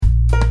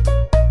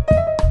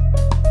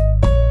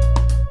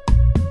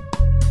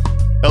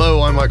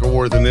Michael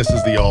Worth, and this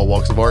is the All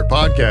Walks of Art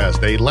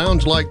podcast, a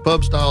lounge-like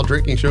pub-style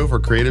drinking show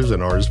for creatives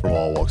and artists from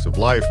all walks of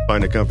life.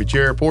 Find a comfy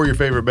chair, pour your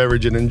favorite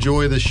beverage, and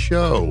enjoy the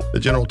show. The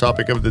general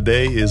topic of the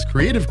day is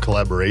creative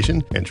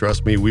collaboration, and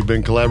trust me, we've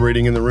been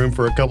collaborating in the room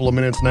for a couple of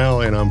minutes now,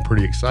 and I'm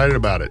pretty excited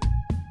about it.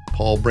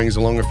 Paul brings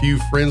along a few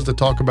friends to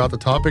talk about the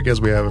topic as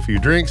we have a few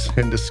drinks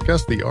and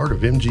discuss the art of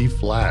MG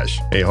Flash,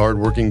 a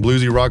hard-working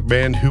bluesy rock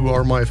band who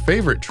are my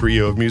favorite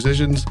trio of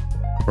musicians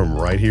from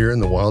right here in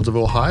the wilds of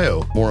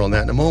Ohio. More on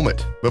that in a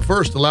moment. But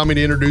first, allow me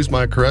to introduce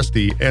my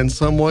crusty and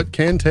somewhat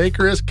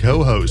cantankerous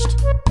co-host.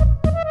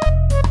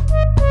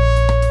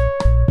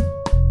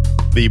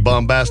 The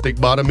bombastic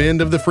bottom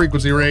end of the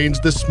frequency range,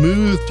 the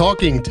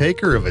smooth-talking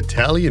taker of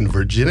Italian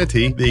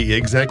virginity, the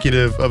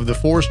executive of the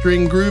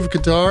 4-string groove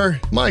guitar,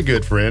 my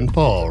good friend,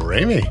 Paul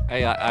Ramey.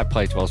 Hey, I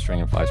play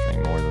 12-string and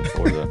 5-string more than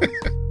 4, though.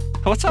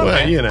 What's up, Well,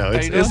 man? you know,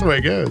 it's the way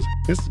it goes.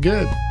 It's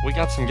good. We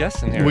got some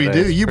guests in here We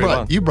today. do. It's You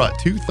pretty brought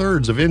fun.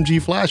 2/3 of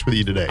MG Flash with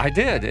you today. I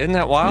did. Isn't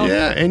that wild?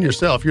 Yeah, and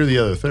yourself. You're the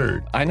other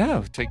third. I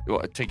know.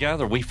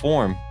 Together, we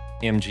form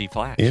MG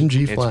Flash.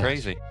 MG It's Flash.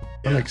 crazy.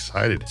 I'm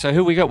excited. So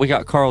who we got? We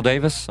got Carl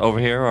Davis over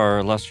here, our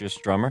illustrious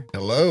drummer.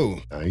 Hello.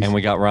 Nice. And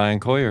we got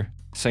Ryan Coyer,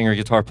 singer,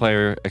 guitar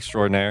player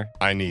extraordinaire.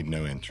 I need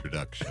no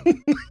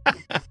introduction.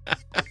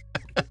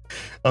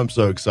 I'm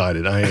so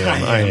excited. I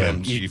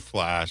am. MG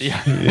Flash. Yeah.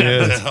 What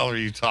Yes. the hell are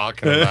you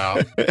talking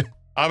about?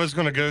 I was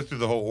going to go through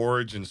the whole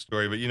origin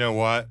story, but you know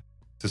what?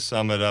 To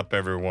sum it up,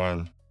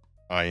 everyone,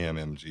 I am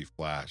MG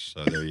Flash.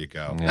 So there you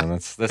go. Yeah,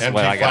 that's what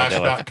I got to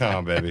do.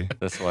 MGFlash.com, baby.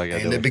 That's what I got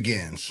to And do. it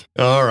begins.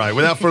 All right.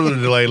 Without further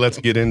delay, let's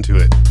get into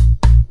it.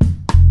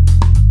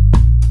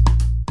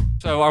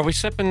 So are we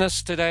sipping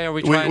this today? Are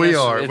we We- trying we this?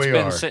 are, It's we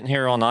been are. sitting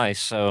here on ice.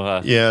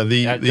 So Yeah.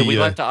 do we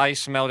let the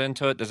ice melt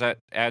into it? Does that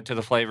add to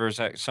the flavors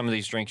that some of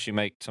these drinks you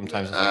make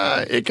sometimes?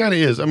 It kind of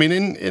is. I mean,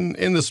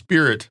 in the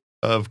spirit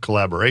of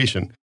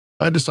collaboration,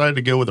 I decided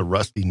to go with a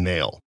rusty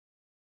nail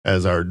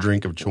as our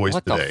drink of choice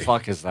what today. the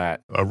fuck is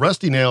that? A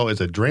rusty nail is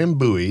a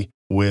Drambuie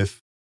with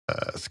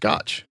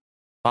scotch.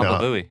 Baba No.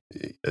 Booey.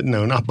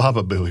 No, not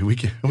Baba Booey.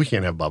 We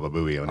can't have Baba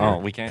Booey on Oh,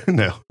 here. we can't.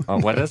 No,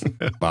 What is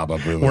it? Baba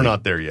Booey. we're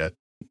not there yet.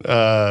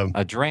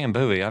 A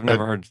Drambuie. I've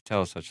never heard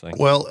tell such thing.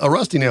 Well, a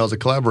rusty nail is a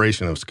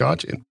collaboration of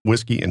Scotch and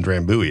whiskey and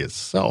Drambuie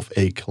itself,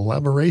 a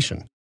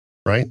collaboration,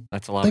 right?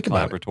 That's a lot Think of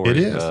about it. collaboratory. It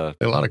is a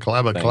lot of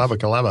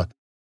collaba.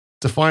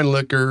 It's a fine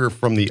liquor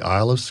from the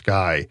Isle of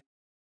Skye,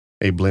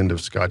 a blend of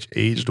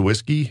Scotch-aged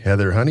whiskey,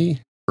 heather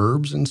honey,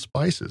 herbs, and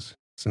spices.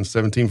 Since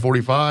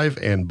 1745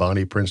 and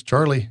Bonnie Prince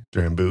Charlie,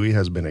 Drambuie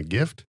has been a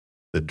gift,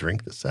 the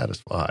drink that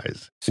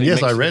satisfies. So And you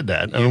yes, mix- I read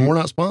that, and we're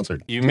not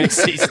sponsored. You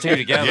mix these two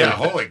together. Yeah,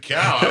 holy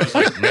cow. I was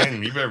like,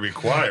 man, you better be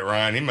quiet,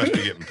 Ryan. He must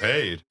be getting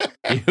paid.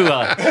 You,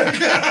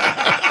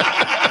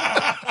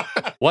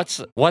 what's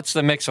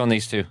the mix on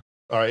these two?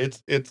 All right,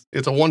 it's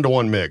a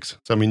 1-to-1 mix.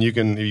 So I mean, you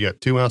got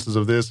 2 ounces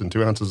of this and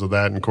 2 ounces of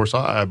that, and of course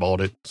I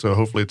eyeballed it, so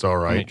hopefully it's all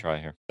Let me right. try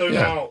here. So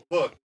Yeah. now,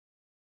 look.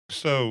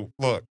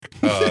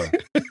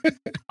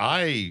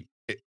 I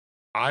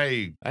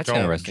That's don't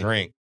interesting.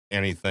 drink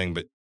anything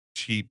but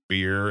cheap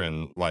beer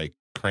and like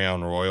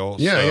Crown Royal.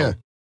 Yeah, so yeah.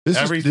 This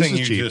everything is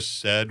you cheap. just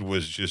said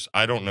was just,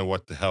 I don't know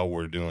what the hell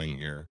we're doing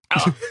here.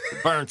 Oh,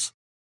 burns.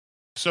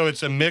 So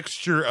it's a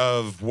mixture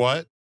of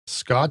what?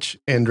 Scotch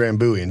and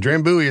Drambuie, and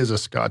Drambuie is a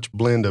Scotch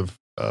blend of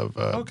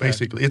Okay.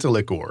 basically it's a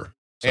liqueur.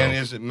 So And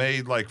is it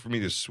made like for me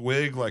to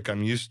swig like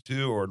I'm used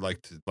to, or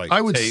like to like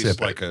I would taste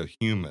sip it. like a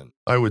human?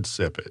 I would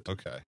sip it.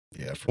 Okay.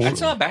 Yeah. That's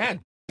not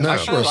bad. No, I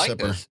for kind a of like sipper.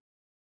 this.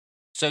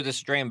 So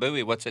this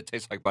Drambuie, what's it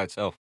taste like by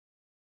itself?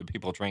 Do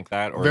people drink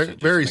that, or is very, it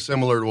just very like-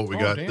 similar to what we Oh,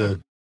 got.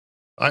 damn.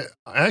 I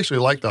actually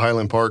like the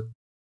Highland Park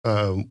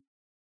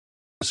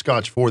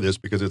Scotch for this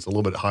because it's a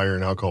little bit higher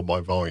in alcohol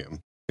by volume.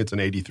 It's an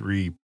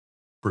 83%.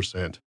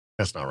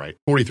 That's not right.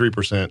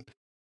 43%.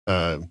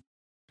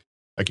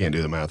 I can't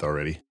do the math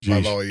already. By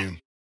Jeez. volume.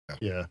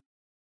 Yeah.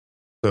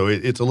 So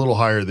it's a little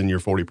higher than your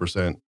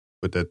 40%,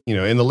 but that,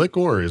 and the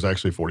liqueur is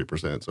actually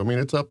 40%. So, I mean,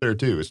 it's up there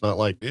too. It's not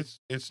like, It's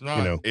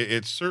not. know.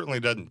 It certainly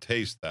doesn't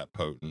taste that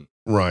potent.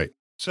 right.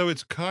 So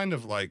it's kind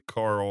of like,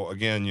 Carl,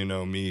 again, you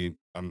know me,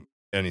 I'm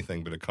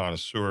anything but a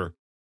connoisseur.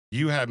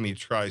 You had me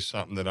try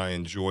something that I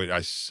enjoyed. I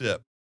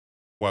sipped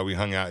while we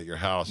hung out at your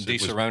house. Di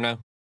It was- Serono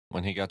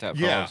when he got that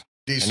for Yeah. us.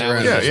 Decent. And that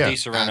was Yeah,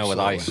 just yeah. Di Serono with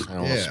ice and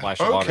a little Yeah. splash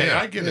of water. Okay,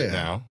 I get it Yeah.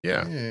 now.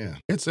 Yeah. Yeah.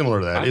 It's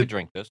similar to I that. could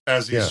drink this.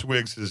 As he Yeah.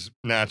 swigs his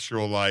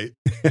natural light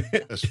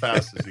as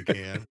fast as he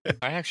can.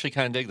 I actually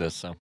kind of dig this.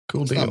 So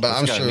Cool It's deal. not bad.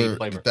 I'm It's got a neat sure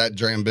flavor. that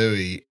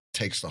Drambuie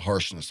takes the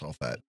harshness off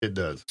that It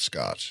does.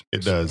 Scotch.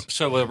 It does.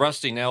 So a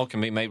rusty nail can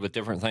be made with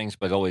different things,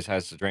 but always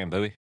has the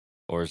Drambuie,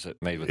 or is it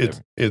made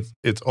with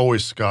It's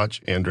always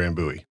Scotch and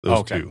Drambuie. Those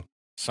Okay. two.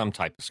 some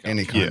type of Scotch?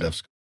 Any kind Yeah.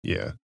 of.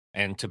 Yeah.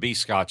 And to be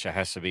Scotch, it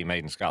has to be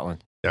made in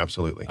Scotland.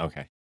 Absolutely.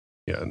 Okay.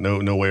 Yeah.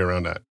 No way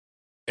around that.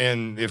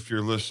 And if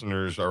your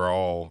listeners are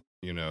all,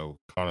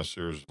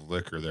 connoisseurs of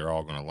liquor, they're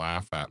all going to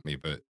laugh at me.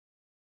 But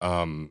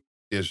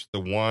is the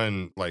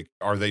one, like,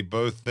 are they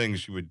both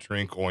things you would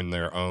drink on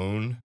their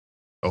own?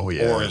 Oh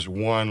yeah. Or is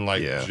one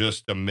like Yeah.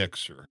 just a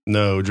mixer?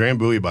 No,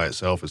 Drambuie by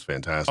itself is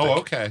fantastic. Oh,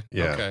 okay.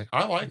 Yeah. Okay.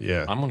 I like it.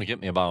 Yeah. I'm going to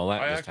get me a bottle of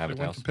that I just to have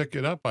actually it went house. to pick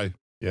it up.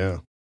 Yeah.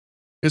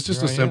 It's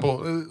just Here a I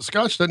simple.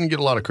 Scotch doesn't get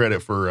a lot of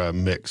credit for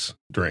mix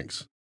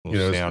drinks.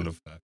 Little know, sound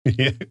effect.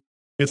 Yeah.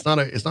 It's not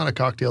a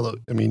cocktail.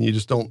 I mean, you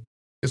just don't.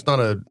 It's not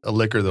a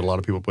liquor that a lot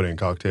of people put in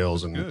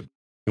cocktails, and Good.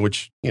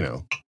 which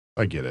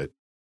I get it.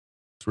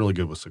 It's really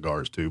good with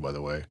cigars too, by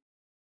the way.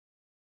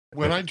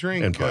 When I and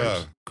drink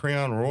pipes.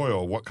 Crown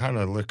Royal, what kind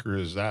of liquor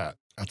is that?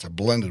 That's a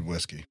blended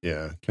whiskey.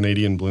 Yeah,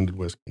 Canadian blended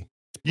whiskey.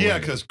 Yeah,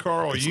 Blended. because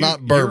Carl, It's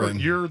not bourbon.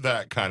 You're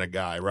that kind of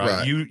guy, right?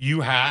 Right.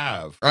 You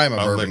have I'm a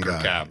bourbon liquor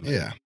guy.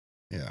 cabinet.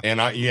 Yeah.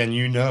 And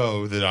you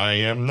know that I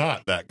am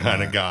not that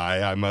kind of Right.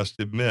 guy, I must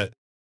admit.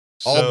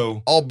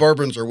 So All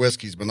bourbons are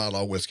whiskeys, but not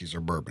all whiskeys are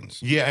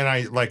bourbons. yeah, and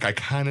I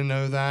kind of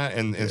know that,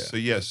 and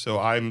so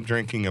I'm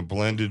drinking a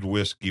blended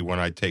whiskey when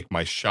I take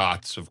my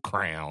shots of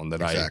Crown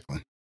that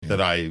Exactly.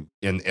 I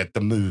at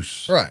the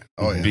Moose, Right.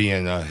 Oh yeah.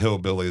 being a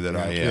hillbilly that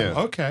I am.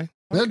 Yeah. Okay,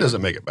 That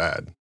doesn't make it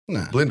bad.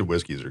 No. Blended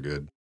whiskeys are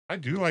good. I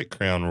do like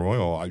Crown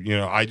Royal.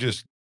 I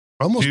just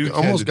Almost Do tend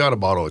almost to- got a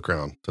bottle of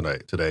Crown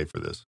today for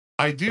this.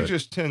 I do But-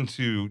 just tend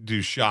to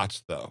do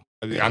shots though.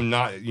 I mean, Yeah. I'm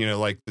not,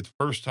 like the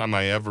first time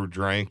I ever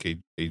drank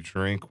a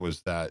drink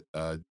was that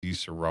Di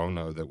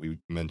Serono that we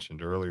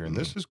mentioned earlier, and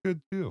this is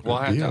good too.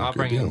 Well, Good deal, I'll good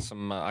bring deal. in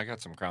some. I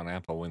got some Crown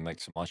Apple. We make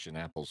some Luscious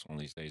apples one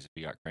of these days if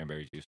you got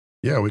cranberry juice.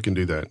 Yeah, we can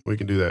do that. We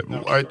can do that.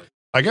 No,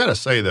 I gotta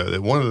say though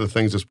that one of the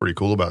things that's pretty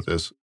cool about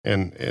this,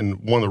 and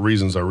one of the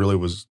reasons I really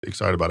was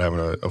excited about having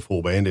a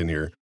full band in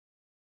here,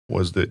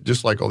 was that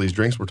just like all these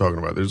drinks we're talking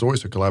about, there's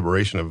always a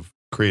collaboration of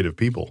creative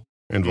people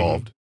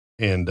involved.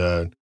 And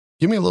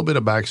give me a little bit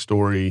of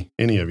backstory,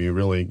 any of you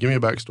really. Give me a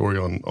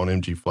backstory on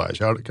MG Flash.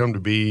 How did it come to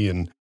be,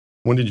 and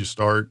when did you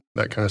start?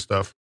 That kind of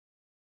stuff.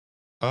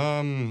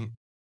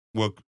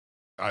 Well,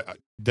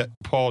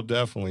 Paul,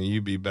 definitely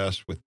you'd be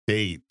best with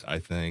date, I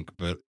think,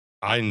 but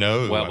I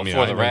know. Well, I mean,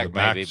 before I the know rack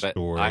maybe, but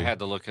backstory. I had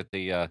to look at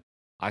the.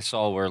 I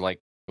saw where like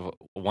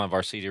one of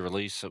our CD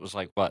release. It was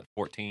like what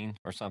 14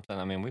 or something.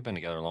 I mean, we've been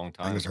together a long I think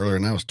it time. was earlier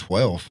than that. I was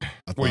 12. I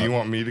Well, thought. you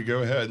want me to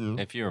go ahead and?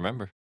 If you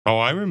remember. Oh,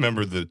 I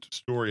remember the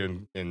story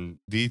in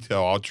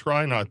detail. I'll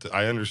try not to.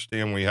 I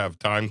understand we have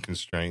time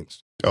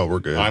constraints. Oh, we're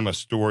good. I'm a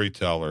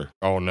storyteller.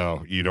 Oh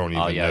no, you don't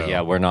even. Oh yeah, know.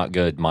 yeah. We're not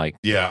good, Mike.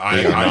 Yeah,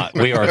 We are not.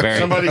 We are very.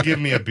 Somebody give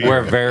me a beer.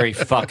 We're very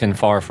fucking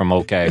far from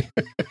okay.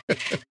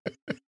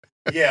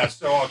 Yeah,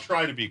 so I'll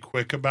try to be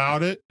quick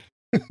about it.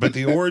 But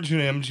the origin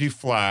of MG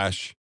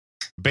Flash,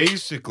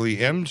 basically,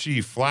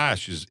 MG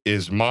Flash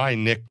is my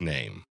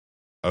nickname.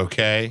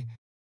 Okay.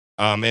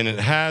 And it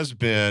has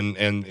been,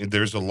 and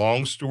there's a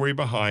long story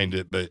behind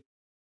it, but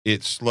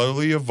it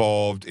slowly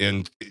evolved,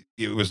 and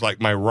it was like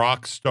my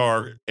rock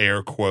star,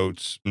 air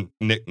quotes,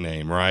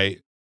 nickname, right?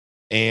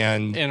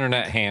 And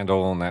Internet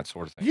handle and that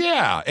sort of thing.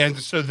 yeah, and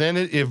so then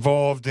it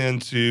evolved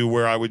into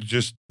where I would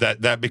just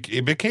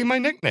it became my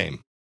nickname.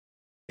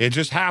 It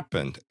just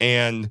happened,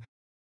 and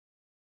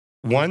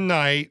one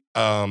night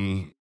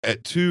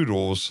at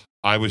Toodles,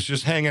 I was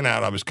just hanging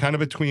out. I was kind of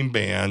between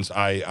bands.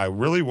 I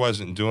really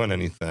wasn't doing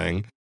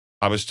anything.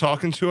 I was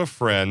talking to a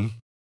friend,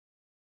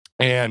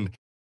 and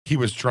he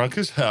was drunk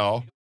as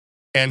hell.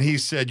 And he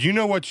said, "You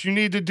know what you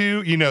need to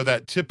do? You know,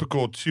 that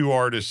typical two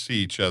artists see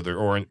each other,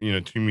 or,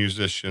 two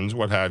musicians,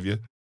 what have you.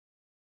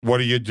 What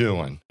are you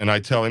doing?" And I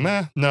tell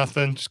him,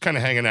 nothing, just kind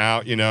of hanging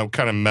out,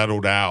 kind of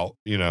meddled out,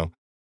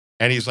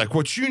 And he's like,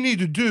 "What you need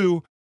to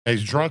do," and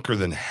he's drunker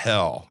than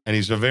hell. And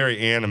he's a very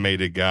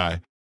animated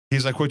guy.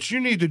 He's like, "What you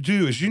need to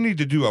do is you need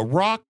to do a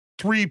rock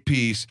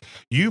 3-piece,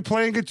 you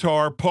playing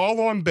guitar, Paul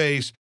on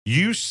bass,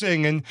 you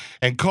singing,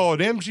 and call it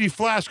MG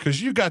Flash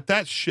because you got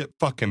that shit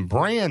fucking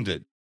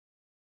branded."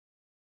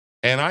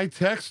 And I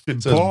texted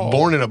It says Paul.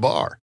 born in a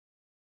bar.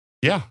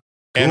 Yeah.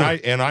 Cool.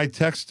 And I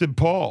texted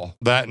Paul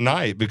that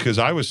night because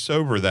I was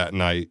sober that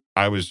night.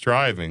 I was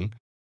driving.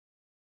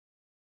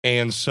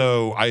 And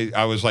so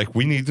I was like,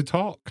 we need to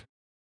talk.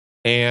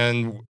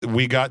 And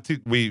we got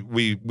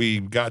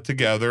got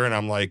together, and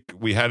I'm like,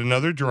 we had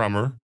another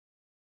drummer,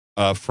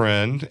 a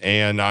friend,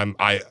 and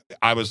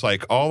I was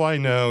like, all I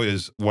know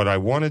is what I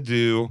want to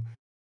do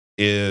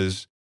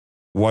is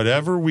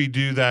whatever we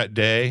do that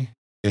day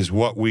is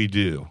what we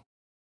do.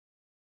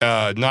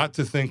 Not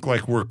to think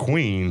like we're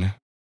Queen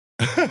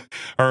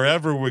or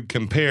ever would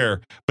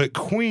compare, but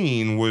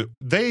Queen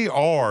they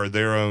are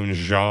their own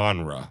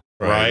genre,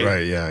 right?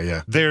 Right.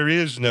 Yeah. There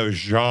is no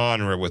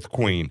genre with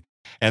Queen,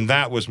 and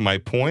that was my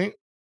point.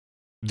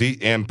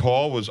 And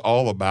Paul was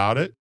all about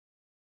it.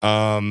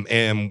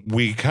 And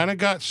we kind of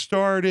got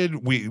started.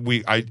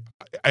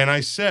 I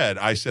said,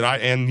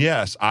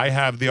 yes, I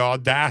have the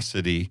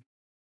audacity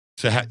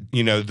to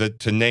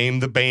to name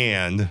the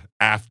band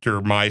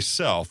after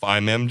myself.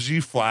 I'm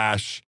MG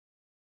Flash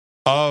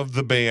of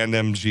the band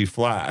MG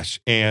Flash,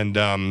 and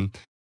kind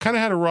of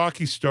had a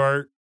rocky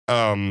start.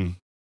 And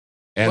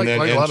then a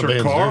lot of enter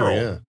bands do, Carl.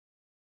 yeah.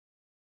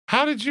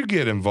 How did you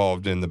get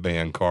involved in the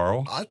band,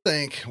 Carl? I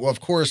think, well,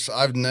 of course,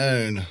 I've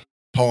known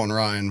Paul and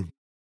Ryan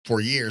for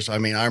years. I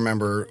mean, I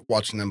remember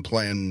watching them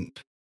playing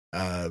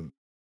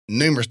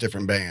numerous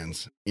different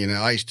bands. You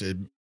know,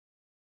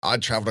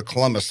 I'd travel to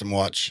Columbus and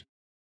watch,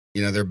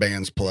 you know, their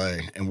bands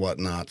play and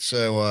whatnot.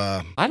 So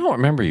I don't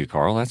remember you,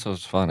 Carl. That's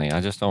what's funny.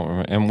 I just don't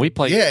remember. And we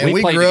played. yeah, and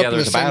we played grew up together in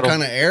at the the same battle.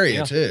 kind of area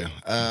Yeah.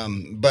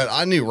 too. But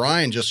I knew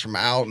Ryan just from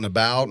out and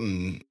about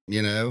and,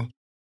 you know,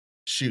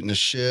 shooting the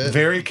shit.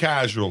 Very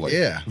casually.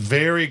 Yeah.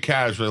 Very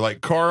casually.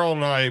 Like Carl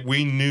and I,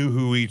 we knew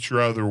who each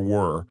other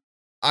were.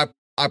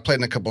 I played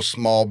in a couple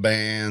small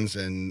bands,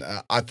 and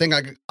I think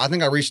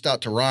I reached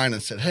out to Ryan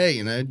and said, "Hey,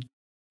 you know, do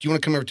you want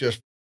to come over to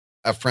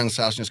a friend's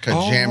house and just kind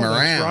of jam that's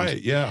around?"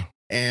 right. Yeah.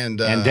 And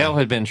Dale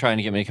had been trying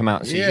to get me to come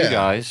out and see you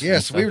guys. Yeah,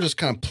 and so we stuff. were just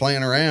kind of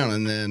playing around,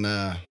 and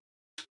then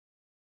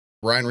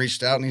Ryan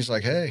reached out and he's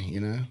like, "Hey, you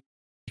know,"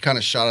 he kind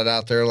of shot it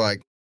out there,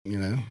 like, you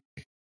know,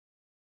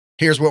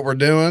 here's what we're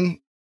doing.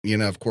 You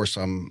know, of course,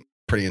 I'm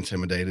pretty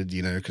intimidated,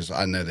 you know, because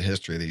I know the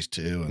history of these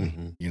two,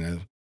 and you know.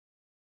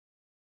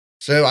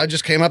 So I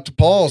just came up to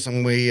Paul's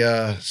and we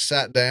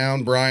sat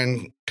down.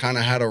 Brian kind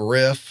of had a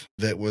riff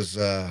that was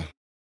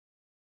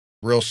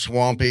real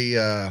swampy.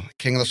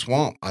 King of the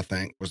Swamp, I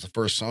think, was the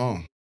first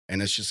song.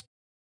 And it's just,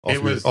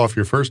 off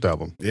your first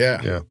album.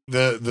 yeah.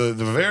 The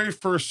very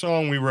first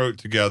song we wrote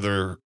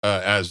together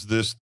as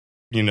this,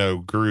 you know,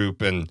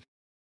 group and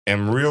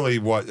really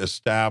what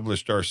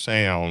established our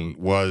sound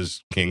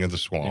was King of the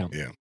Swamp.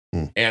 Yeah.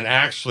 And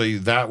actually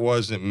that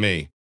wasn't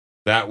me.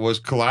 That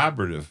was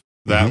collaborative.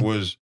 That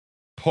was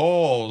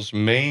Paul's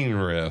main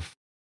riff.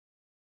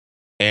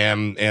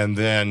 And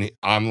then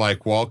I'm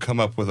like, well, I'll come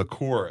up with a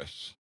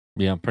chorus.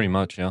 Yeah, pretty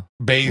much. Yeah.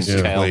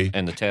 Basically.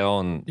 And the tail.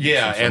 And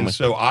Yeah. And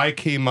so I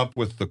came up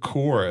with the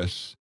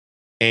chorus.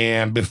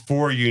 And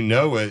before you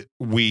know it,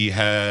 we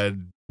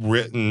had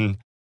written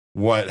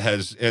what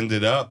has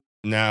ended up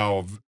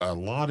now a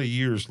lot of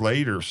years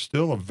later,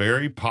 still a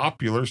very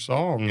popular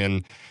song.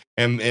 And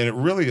it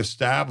really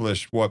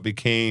established what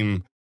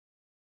became,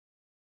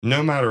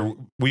 no matter,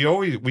 we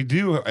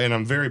do, and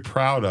I'm very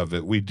proud of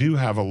it. We do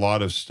have a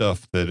lot of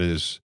stuff that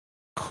is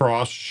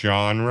cross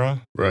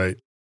genre. Right.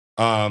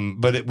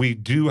 But we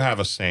do have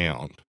a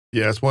sound.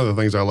 Yeah, it's one of the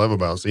things I love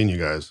about seeing you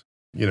guys.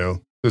 You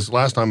know, this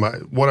last time,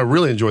 what I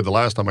really enjoyed the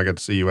last time I got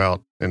to see you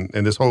out, and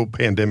this whole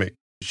pandemic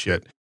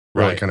shit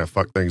really kind of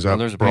fucked things up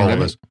there's a for all of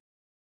pandemic? us.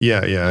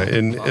 Yeah,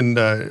 and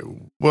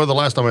well, the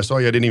last time I saw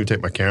you, I didn't even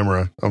take my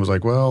camera. I was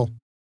like, well,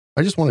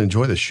 I just want to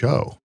enjoy the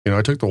show. You know,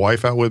 I took the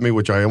wife out with me,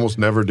 which I almost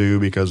never do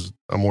because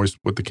I'm always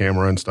with the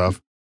camera and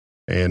stuff,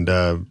 and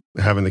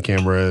having the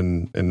camera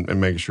and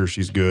making sure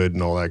she's good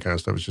and all that kind of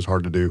stuff is just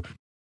hard to do.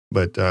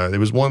 But it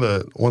was one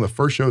of the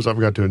first shows I've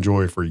got to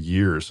enjoy for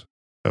years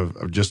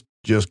of just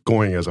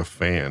going as a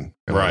fan.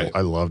 And Right.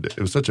 I loved it.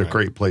 It was such a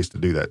great place to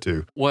do that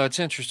too. Well, it's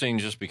interesting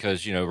just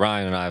because, you know,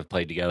 Ryan and I have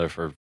played together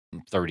for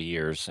 30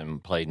 years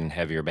and played in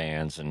heavier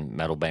bands and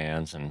metal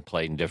bands and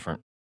played in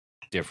different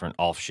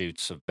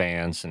offshoots of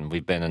bands, and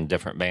we've been in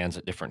different bands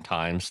at different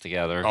times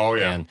together. Oh,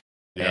 yeah. And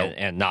Yep.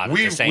 and not at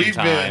the same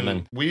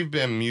time. We've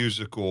been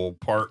musical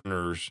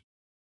partners,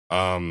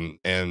 and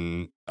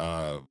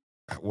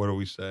what do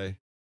we say?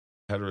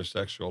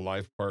 Heterosexual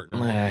life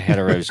partner.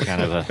 Hetero's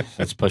kind of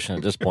that's pushing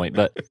at this point,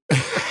 but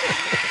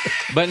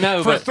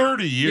no, For but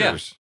 30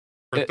 years.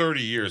 For It-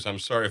 30 years. I'm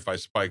sorry if I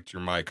spiked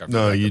your mic. I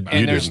No, forgot you- the and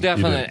you there's didn't.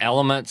 You definite didn't.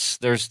 elements.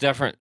 There's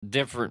different.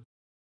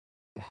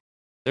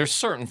 There's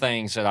certain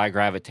things that I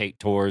gravitate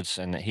towards,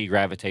 and that he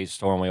gravitates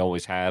toward, and we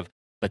always have.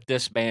 But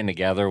this band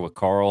together with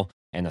Carl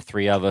and the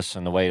three of us,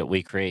 and the way that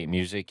we create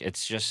music,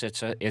 it's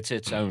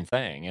its own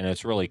thing, and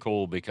it's really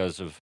cool because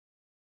of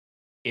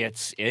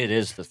it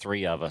is the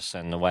three of us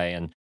and the way,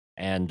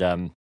 and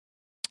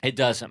it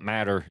doesn't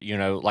matter, you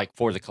know, like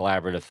for the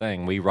collaborative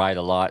thing, we write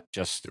a lot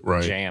just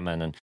Right.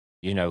 jamming, and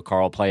you know,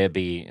 Carl play a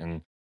beat,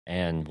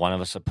 and one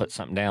of us will put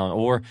something down,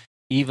 or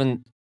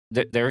even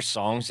there's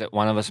songs that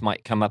one of us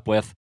might come up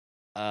with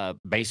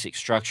basic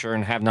structure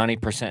and have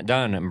 90%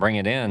 done and bring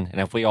it in, and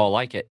if we all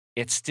like it,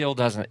 it still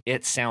doesn't.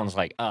 It sounds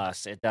like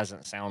us. It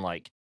doesn't sound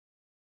like,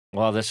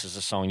 well, this is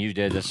a song you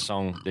did, this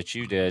song that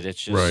you did. It's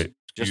just Right.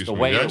 just Excuse the me.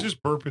 way Did I it-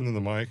 just burp into the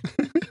mic?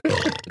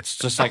 it's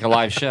just like a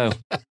live show.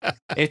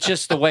 It's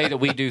just the way that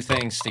we do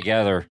things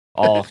together.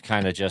 All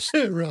kind of just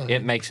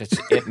it makes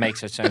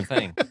its own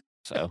thing.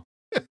 So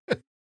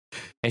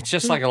it's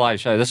just like a live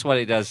show. This is what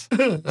he does.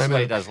 This is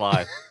what he does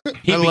live.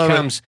 He I love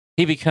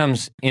it.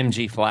 becomes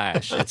MG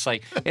Flash. It's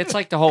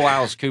like the whole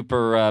Alice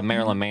Cooper,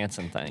 Marilyn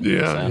Manson thing.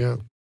 Yeah, So yeah.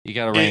 You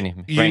got to rein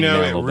him. You rein him know,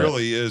 in a it little bit.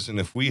 really is. And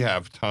if we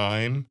have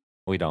time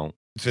We don't.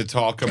 to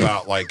talk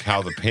about like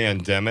how the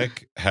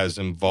pandemic has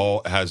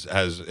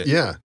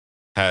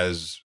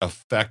has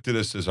affected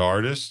us as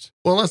artists,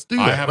 Well, let's do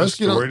that. I have let's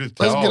a story to let's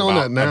tell get on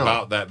about, that now.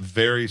 about that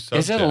very subject.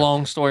 Is it a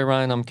long story,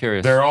 Ryan? I'm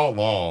curious. They're all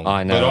long.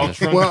 I know.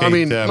 But I'll Well, I truncate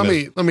mean, them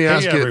let me hey,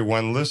 ask you.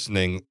 everyone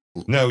listening.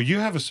 No, you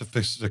have a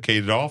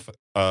sophisticated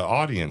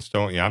audience,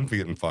 don't you? I'm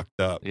getting fucked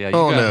up. Yeah. You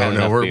Oh gotta no, have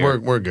no, enough beer.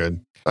 we're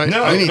good.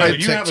 No, I need no, the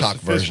you have a TikTok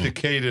version.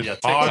 sophisticated Yeah,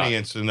 TikTok.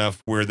 audience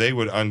enough where they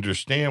would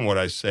understand what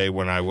I say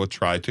when I will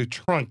try to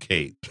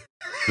truncate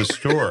the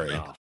story.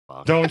 Oh,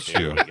 fuck. Don't Here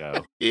you? we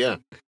go. Yeah.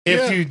 If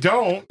Yeah. you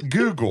don't,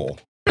 Google.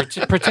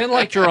 Pretend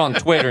like you're on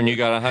Twitter and you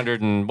got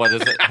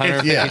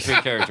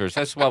 153 characters.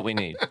 That's what we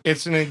need.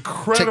 It's an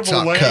incredible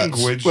TikTok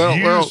language. Well,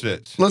 Use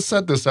it. let's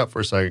set this up for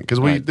a second because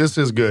Right. this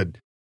is good.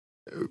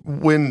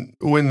 When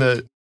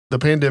the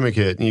pandemic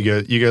hit and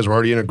you guys were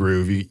already in a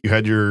groove, you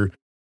had your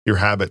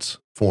habits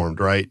formed,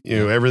 right? You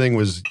know, everything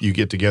was, you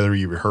get together,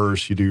 you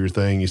rehearse, you do your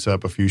thing, you set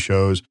up a few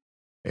shows,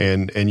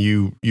 and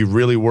you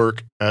really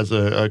work as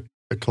a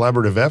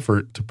collaborative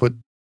effort to put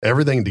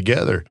everything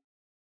together.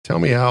 Tell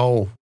me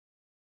how,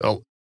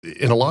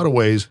 in a lot of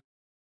ways,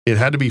 it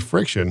had to be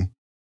friction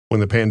when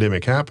the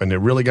pandemic happened. It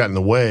really got in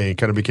the way. It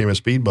kind of became a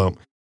speed bump.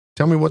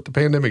 Tell me what the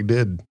pandemic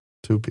did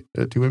to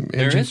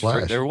Engine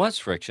Flash. There was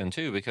friction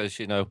too, because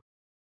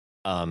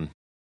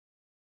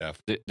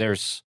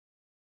there's,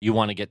 you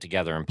want to get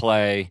together and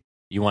play.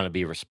 You want to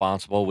be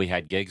responsible. We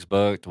had gigs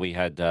booked. We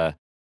had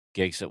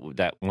gigs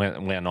that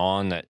went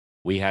on that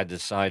we had to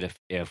decide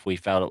if we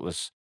felt it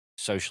was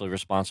socially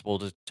responsible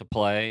to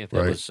play. If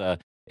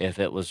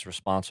it was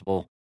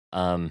responsible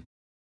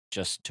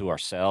just to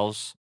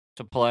ourselves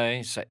to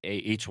play. So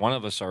each one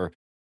of us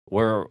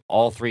we're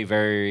all three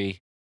very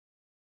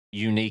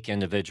unique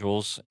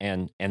individuals,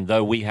 and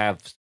though we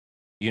have,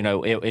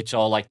 it's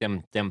all like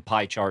them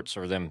pie charts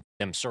or them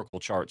circle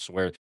charts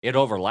where it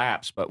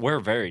overlaps, but we're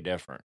very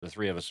different. The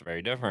three of us are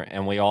very different,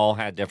 and we all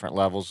had different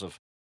levels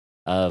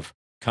of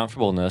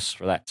comfortableness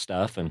for that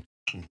stuff, and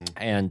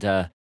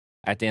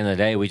at the end of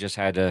the day, we just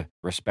had to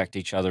respect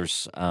each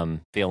other's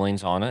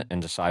feelings on it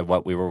and decide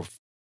what we were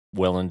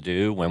willing to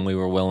do, when we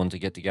were willing to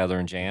get together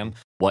and jam,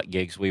 what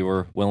gigs we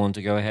were willing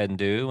to go ahead and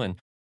do, and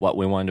what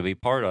we wanted to be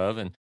part of.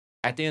 And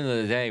at the end of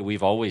the day,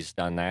 we've always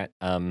done that.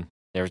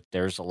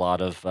 There's a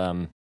lot of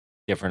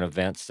different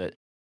events that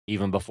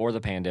even before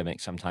the pandemic,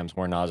 sometimes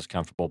we're not as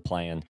comfortable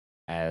playing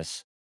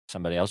as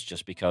somebody else,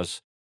 just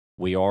because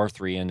we are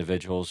three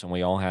individuals and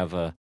we all have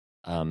our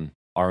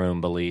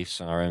own beliefs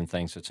and our own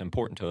things that's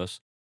important to us.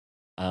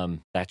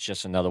 That's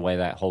just another way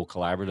that whole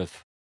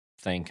collaborative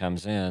thing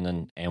comes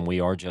in, and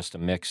we are just a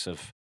mix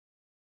of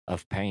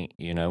paint.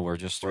 We're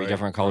just three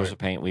different colors of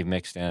paint we've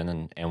mixed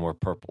in, and we're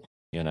purple.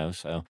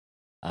 So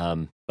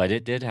but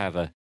it did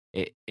have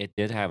it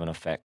did have an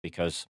effect,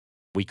 because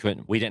we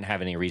didn't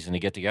have any reason to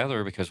get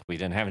together because we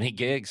didn't have any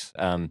gigs.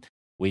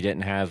 We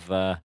didn't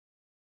have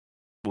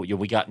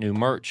we got new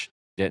merch,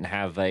 didn't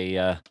have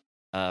a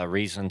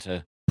reason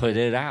to put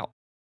it out.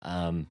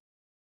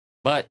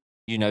 But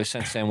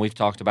since then we've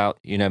talked about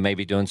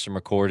maybe doing some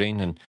recording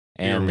and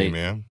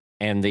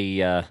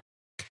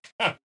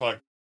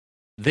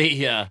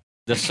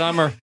the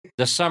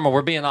summer,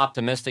 we're being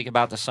optimistic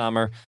about the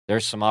summer.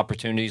 There's some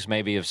opportunities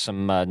maybe of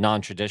some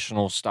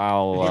non-traditional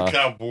style. Look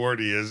how bored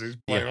he is. He's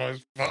playing on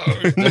his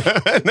phone.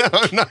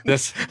 No.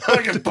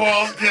 Look at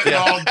Paul's getting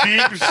all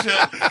deep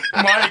shit.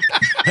 Mike,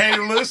 hey,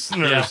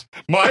 listeners,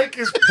 Mike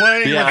is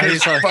playing with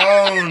his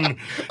phone.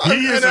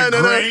 He is a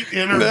great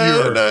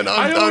interviewer.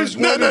 I always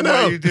wondered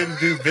why you didn't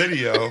do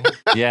video.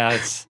 Yeah,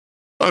 he's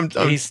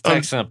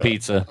texting a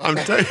pizza.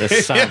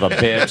 This son of a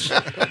bitch.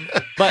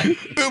 But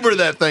Uber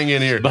that thing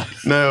in here.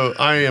 No,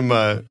 I am.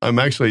 I'm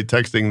actually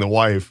texting the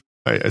wife.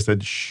 I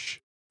said, "Shh,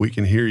 we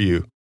can hear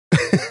you."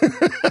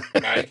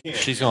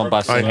 She's gonna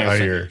bust in here. I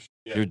hear.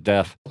 You're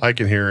deaf. I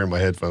can hear her in my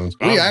headphones.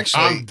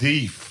 I'm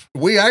deaf.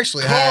 We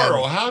actually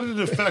Carl, how did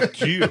it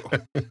affect you?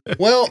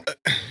 Well,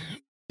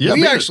 Yeah,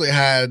 we actually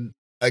had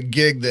a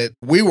gig that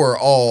we were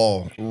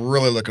all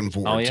really looking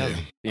forward to.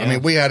 Yeah. I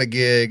mean, we had a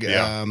gig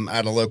Yeah.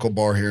 at a local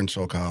bar here in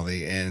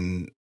Socali,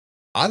 and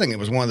I think it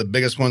was one of the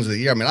biggest ones of the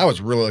year. I mean, I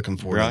was really looking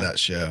forward to that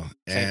show.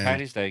 St.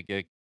 Patty's Day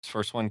gig,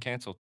 first one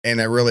canceled. And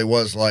it really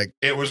was like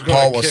It was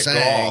Paul going to was kick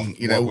saying, off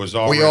you know, what was we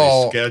already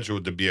all-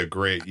 scheduled to be a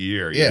great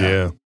year.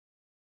 Yeah.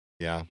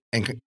 Yeah.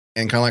 and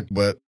kind of like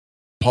what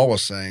Paul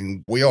was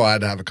saying, we all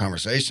had to have a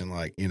conversation.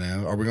 Like,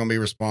 are we going to be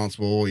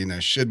responsible?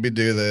 Should we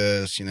do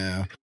this?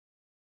 And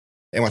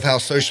with how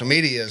social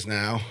media is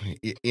now,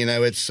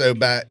 it's so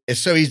bad. It's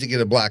so easy to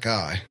get a black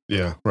eye.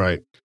 Yeah,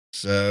 right.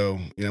 So,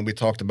 we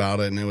talked about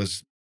it, and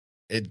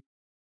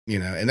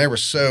and there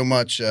was so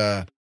much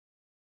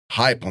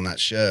hype on that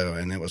show,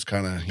 and it was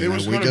kind of, It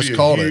was we going to just be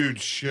called a it.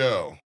 huge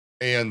show.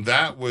 And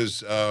that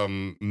was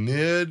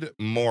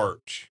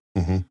mid-March.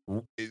 Mm-hmm.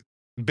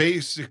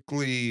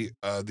 Basically,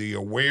 the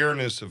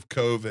awareness of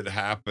COVID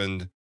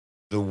happened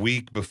the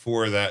week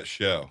before that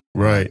show.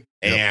 Right.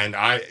 And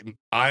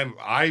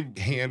I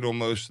handle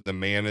most of the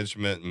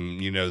management and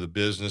the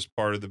business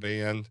part of the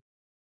band,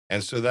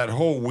 and so that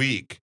whole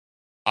week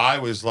I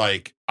was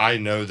like, I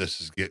know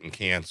this is getting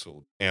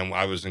canceled, and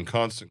I was in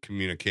constant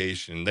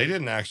communication. They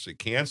didn't actually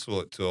cancel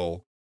it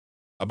till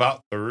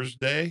about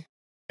Thursday,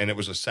 and it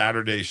was a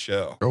Saturday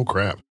show. Oh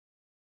crap.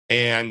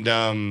 And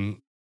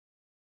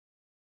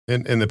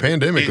And the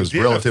pandemic it was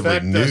did relatively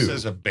affect us new.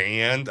 as a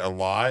band a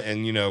lot,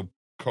 and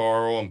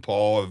Carl and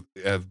Paul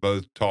have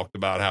both talked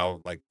about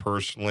how, like,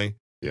 personally.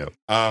 Yeah.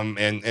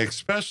 And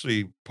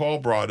especially Paul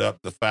brought up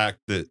the fact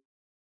that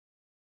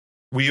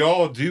we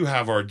all do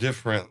have our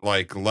different,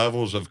 like,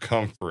 levels of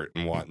comfort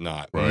and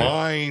whatnot. Right.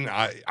 Mine,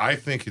 I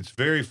think it's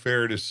very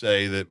fair to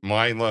say that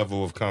my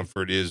level of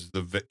comfort is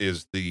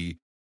the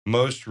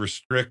most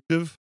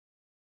restrictive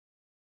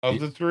of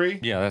the three.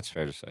 Yeah, that's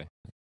fair to say.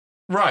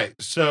 Right.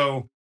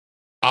 So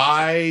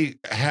I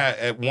had,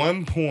 at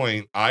one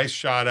point, I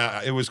shot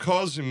out, it was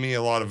causing me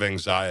a lot of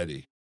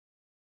anxiety.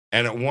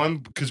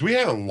 And because we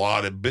had a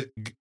lot of big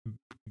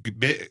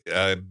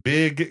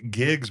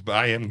gigs, but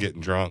I am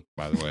getting drunk,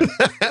 by the way.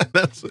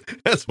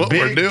 that's what Big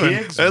we're doing.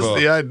 gigs That's booked.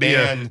 the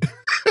idea.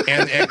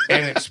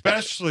 And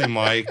especially,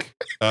 Mike,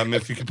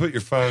 if you could put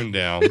your phone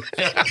down.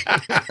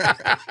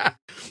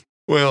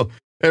 Well,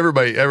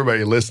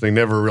 everybody listening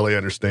never really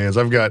understands.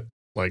 I've got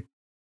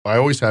I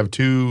always have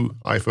two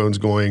iPhones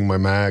going, my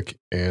Mac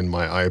and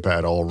my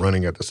iPad all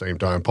running at the same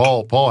time.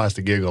 Paul has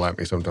to giggle at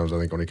me sometimes, I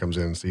think, when he comes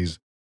in and sees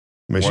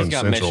Mission He's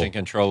got Central. mission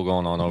control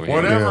going on over here.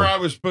 Whatever Yeah. I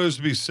was supposed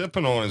to be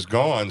sipping on is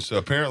gone, so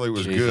apparently it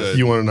was Jesus. good.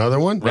 You want another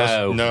one?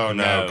 No, No,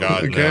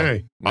 God,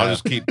 Okay. no. I'll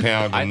just keep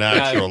pounding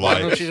Natural Why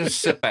don't Lights. you just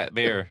sip that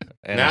beer?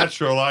 And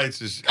Natural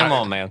Lights is come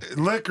on, man.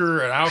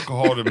 Liquor and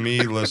alcohol to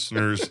me,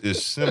 listeners,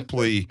 is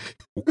simply,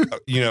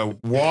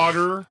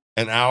 water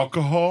and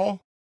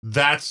alcohol.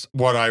 That's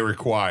what I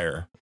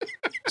require.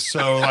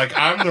 So,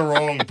 I'm the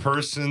wrong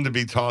person to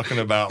be talking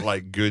about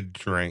good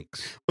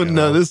drinks. But you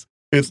no,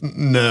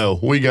 know?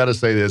 we got to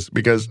say this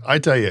because I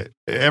tell you,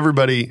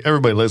 everybody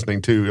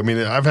listening too. I mean,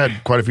 I've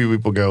had quite a few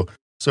people go,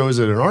 so is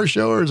it an art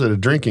show or is it a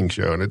drinking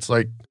show? And it's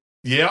like,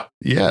 Yeah.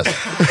 yes.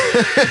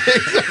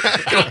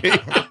 Exactly.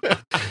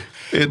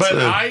 But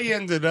I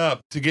ended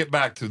up, to get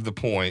back to the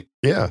point,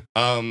 yeah.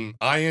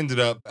 I ended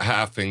up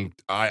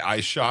I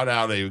shot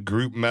out a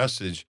group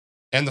message.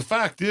 And the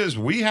fact is,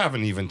 we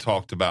haven't even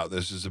talked about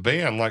this as a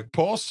band. Like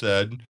Paul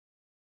said,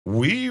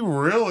 we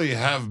really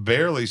have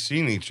barely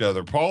seen each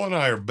other. Paul and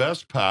I are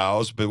best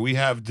pals, but we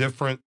have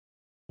different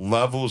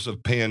levels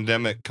of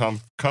pandemic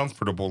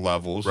comfortable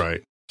levels.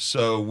 Right.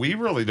 So we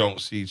really don't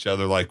see each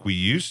other like we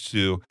used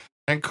to.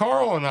 And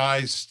Carl and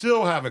I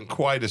still haven't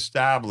quite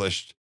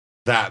established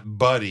that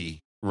buddy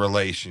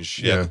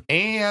relationship.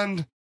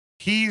 And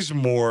he's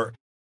more,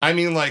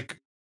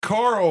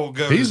 Carl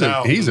goes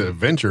out. He's an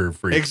adventure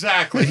freak.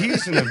 Exactly.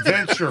 He's an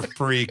adventure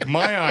freak.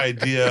 My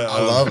idea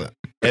I love it.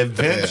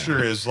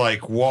 adventure is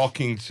like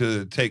walking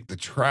to take the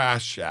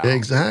trash out.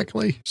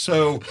 Exactly.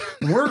 So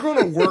we're going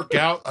to work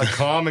out a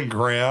common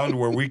ground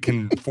where we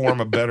can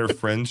form a better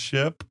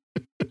friendship.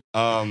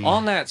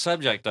 On that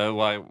subject, though,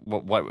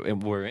 what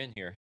we're in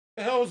here.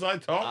 The hell was I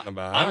talking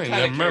about? I'm I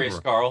kind of curious,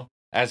 remember. Carl,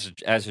 as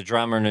a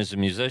drummer and as a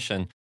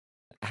musician,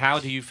 how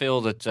do you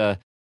feel that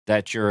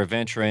you're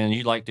adventuring?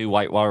 You like do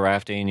whitewater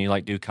rafting, you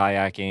like do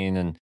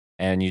kayaking,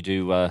 and you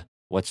do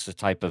what's the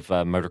type of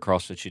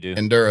motocross that you do?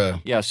 Enduro.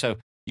 Yeah, so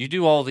you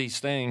do all these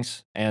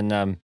things,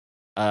 and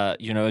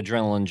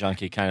adrenaline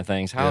junkie kind of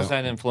things. How has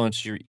that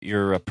influenced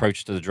your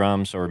approach to the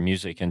drums or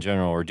music in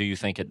general, or do you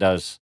think it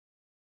does?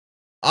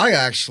 I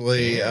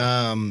actually,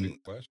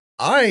 Big question.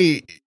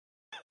 I,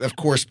 of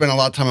course, spent a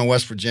lot of time in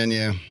West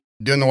Virginia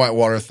doing the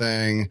whitewater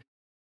thing.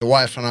 The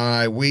wife and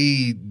I,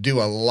 we do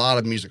a lot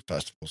of music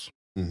festivals.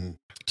 Mm-hmm.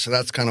 So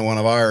that's kind of one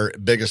of our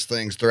biggest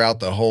things throughout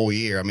the whole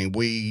year. I mean,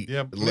 we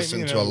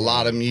listen to a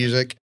lot of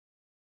music.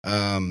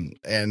 And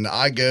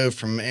I go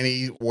from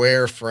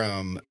anywhere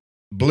from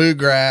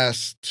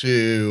bluegrass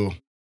to,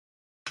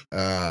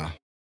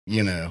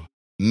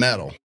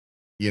 metal,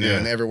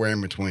 and everywhere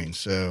in between.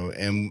 So,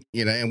 and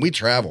we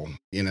travel,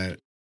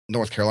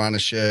 North Carolina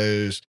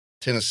shows,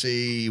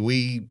 Tennessee,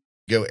 we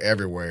go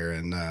everywhere.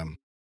 And,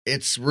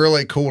 it's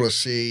really cool to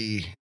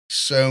see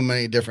so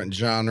many different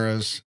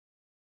genres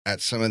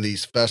at some of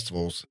these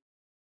festivals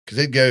because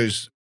it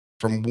goes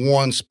from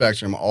one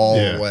spectrum all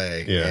the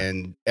way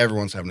and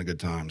everyone's having a good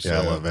time. So, Yeah,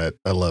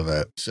 I love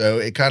that. So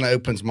it kind of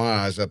opens my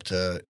eyes up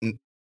to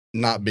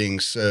not being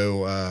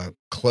so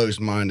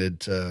closed-minded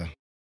to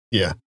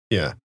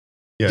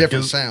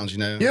different sounds,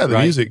 Yeah,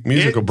 the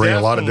music will bring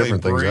a lot of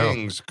different things out.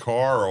 Brings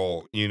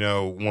Carl,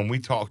 when we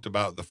talked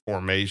about the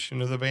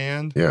formation of the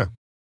band. Yeah.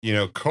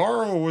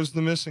 Carl was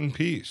the missing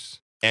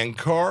piece. And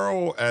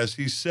Carl, as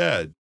he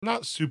said,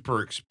 not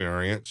super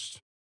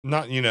experienced,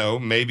 not,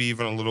 maybe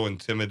even a little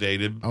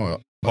intimidated. Oh,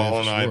 Paul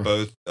and I sure.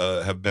 both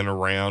have been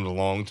around a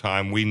long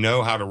time. We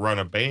know how to run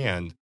a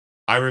band.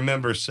 I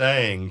remember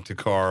saying to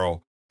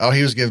Carl, oh,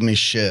 he was giving me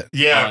shit.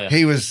 yeah, Oh, yeah.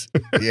 He was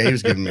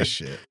giving me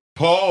shit.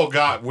 Paul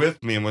got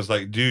with me and was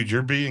like, dude,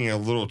 you're being a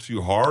little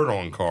too hard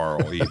on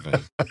Carl,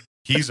 even.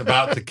 He's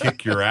about to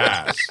kick your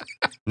ass.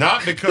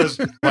 Not because,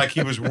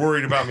 he was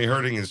worried about me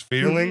hurting his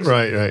feelings.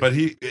 Right. But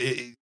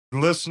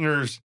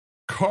listeners,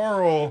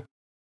 Carl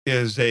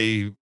is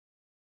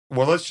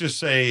let's just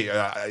say,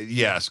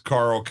 yes,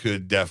 Carl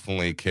could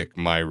definitely kick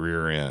my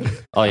rear end.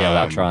 Oh yeah,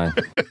 without trying.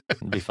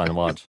 It'd be fun to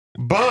watch.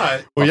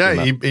 But Well,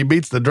 yeah, he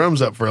beats the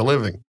drums up for a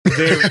living.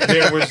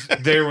 there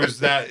was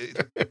that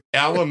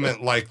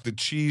element like the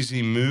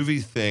cheesy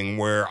movie thing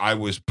where I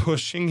was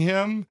pushing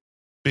him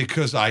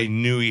because I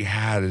knew he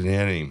had it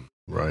in him.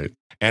 Right.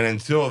 And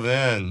until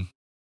then,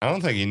 I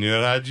don't think he knew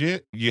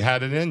it. You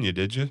had it in you,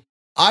 did you?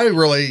 I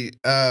really,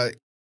 I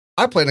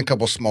played in a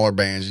couple smaller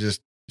bands,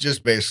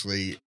 just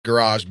basically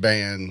garage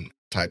band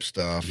type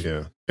stuff.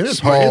 Yeah. And it's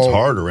Small- hard. It's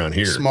hard around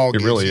here. Small It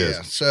gigs, really yeah.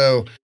 is.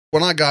 So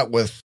when I got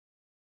with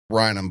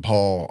Ryan and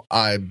Paul,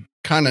 I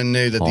kind of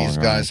knew that Paul these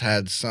and guys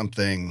had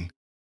something.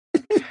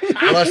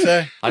 What I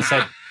say? I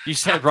said, you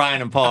said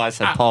Ryan and Paul. I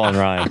said Paul and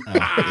Ryan.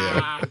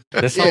 Yeah.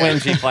 This whole Yeah.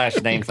 MG Flash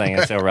name thing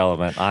is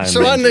irrelevant. So I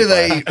MG knew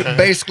Flash. they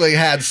basically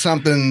had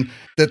something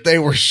that they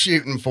were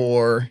shooting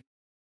for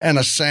and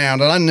a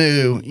sound. And I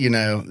knew,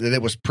 that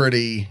it was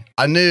pretty.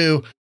 I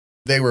knew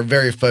they were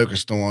very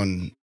focused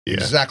on Yeah.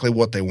 exactly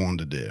what they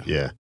wanted to do.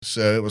 Yeah.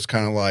 So it was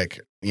kind of like,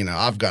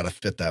 I've got to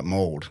fit that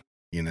mold.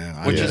 I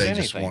Which knew is they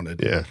just anything.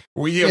 wanted. Yeah.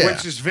 Well, yeah, Yeah.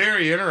 which is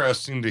very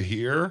interesting to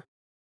hear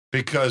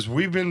because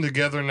we've been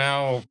together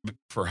now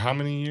for how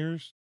many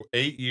years?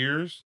 8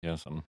 years.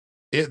 Yes,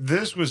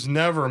 This was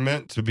never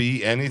meant to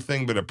be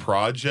anything but a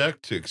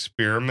project to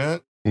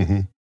experiment.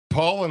 Mm-hmm.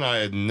 Paul and I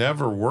had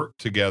never worked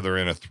together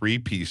in a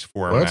 3-piece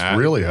format. Well, that's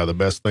really how the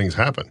best things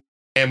happen.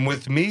 And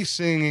with me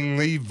singing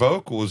lead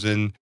vocals,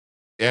 and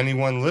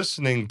anyone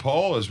listening,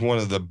 Paul is one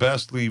of the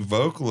best lead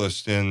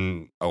vocalists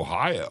in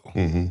Ohio,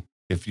 Mm-hmm.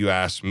 if you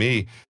ask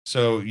me.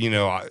 So,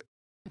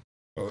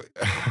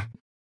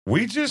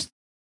 we just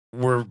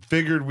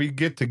figured we'd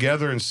get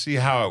together and see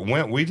how it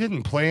went. We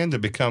didn't plan to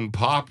become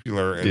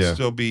popular and Yeah.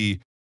 still be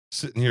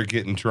sitting here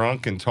getting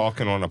drunk and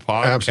talking on a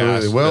podcast.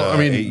 Absolutely. Well, I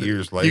mean, 8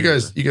 years later.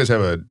 You guys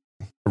have a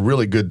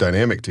really good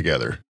dynamic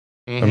together.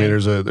 Mhm. I mean,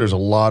 there's a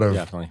lot of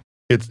definitely.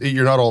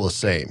 you're not all the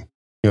same.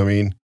 You know what I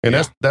mean? And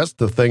Yeah. that's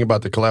the thing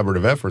about the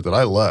collaborative effort that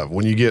I love.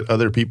 When you get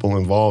other people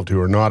involved who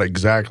are not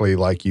exactly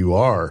like you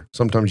are,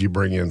 sometimes you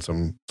bring in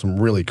some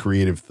really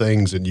creative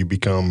things and you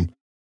become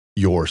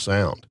your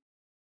sound.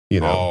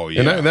 Oh, And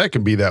yeah. that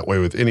could be that way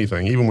with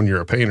anything. Even when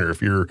you're a painter,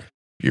 if you're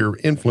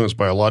influenced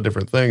by a lot of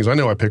different things. I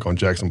know I pick on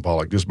Jackson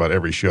Pollock just about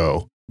every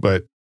show,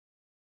 but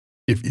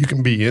if you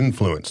can be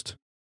influenced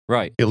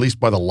Right. at least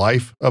by the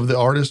life of the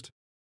artist,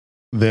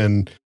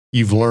 then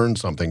you've learned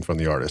something from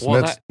the artist. Well,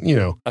 and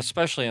that's,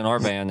 Especially in our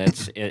band,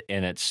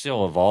 it's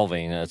still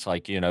evolving. It's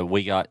like,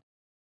 we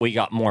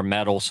got more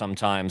metal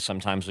sometimes.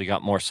 Sometimes we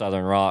got more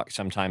Southern rock.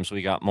 Sometimes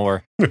we got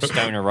more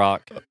stoner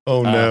rock.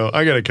 oh no,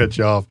 I got to cut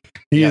you off.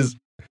 He yeah. is,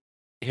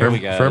 Here we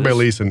go. for everybody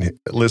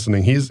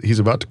listening, he's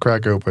about to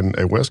crack open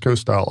a West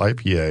Coast style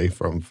IPA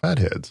from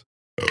Fatheads.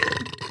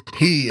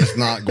 He is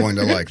not going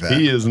to like that.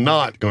 He is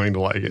not going to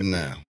like it.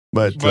 No.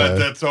 But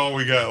that's all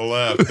we got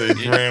left. They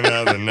ran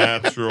out of the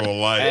natural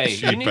light Hey, you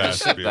cheap need to ass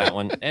sip beer. that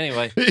one.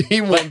 Anyway, he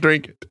won't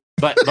drink it.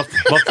 but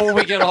before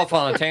we get off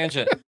on a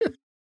tangent,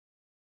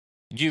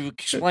 you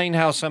explain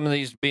how some of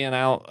these being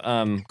out,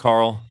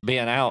 Carl,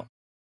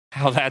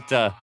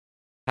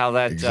 how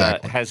that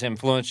Exactly. has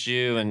influenced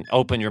you and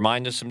opened your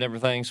mind to some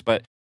different things.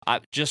 But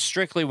just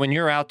strictly when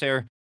you're out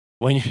there,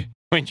 when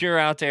you're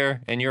out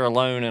there and you're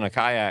alone in a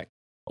kayak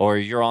or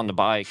you're on the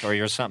bike or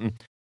you're something,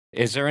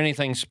 is there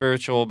anything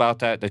spiritual about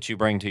that you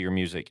bring to your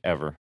music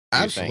ever? do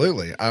you think?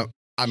 Absolutely.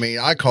 I mean,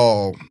 I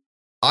call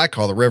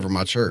the river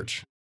my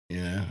church.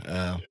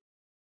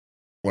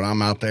 When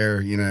I'm out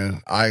there,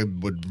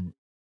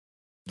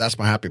 that's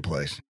my happy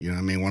place. You know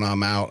what I mean? When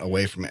I'm out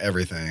away from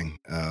everything,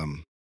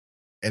 and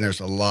there's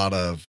a lot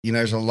of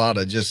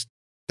just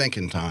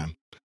thinking time.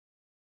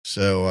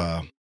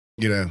 So,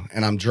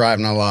 and I'm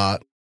driving a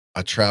lot.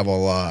 I travel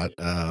a lot,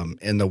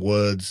 in the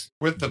woods.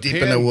 With the Deep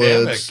in the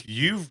pandemic, woods.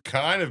 you've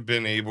kind of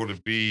been able to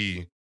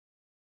be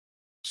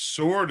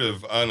sort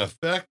of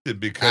unaffected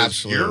because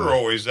Absolutely. you're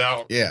always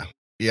out. Yeah.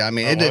 Yeah. I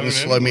mean, Alone it didn't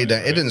slow me anyway, down.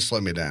 right? It didn't slow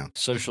me down.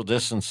 Social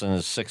distancing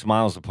is 6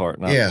 miles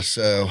apart now. Yeah.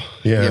 So,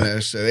 Yeah.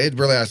 so it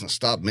really hasn't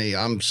stopped me.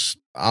 I'm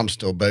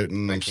still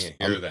boating. They can't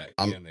hear that.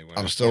 I'm- can they, when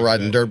I'm I still say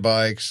riding that? dirt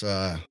bikes.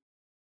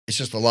 It's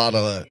just a lot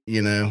of,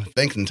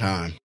 thinking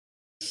time.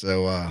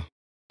 So,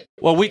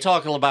 Well, we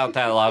talk about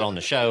that a lot on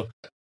the show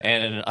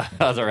and in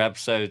other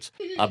episodes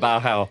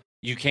about how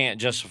you can't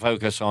just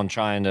focus on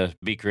trying to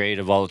be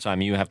creative all the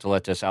time. You have to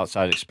let this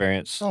outside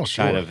experience Oh,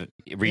 sure. kind of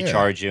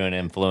recharge you and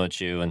influence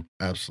you. And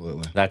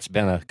absolutely. that's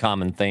been a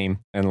common theme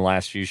in the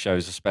last few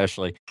shows,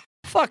 especially.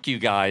 Fuck you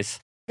guys.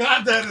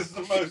 God, that is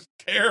the most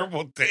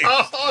terrible taste.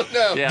 Oh,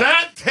 no. Yeah.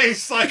 That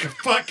tastes like a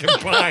fucking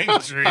pine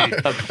tree.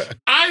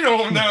 I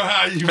don't know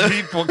how you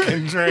people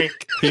can drink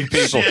You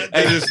people. shit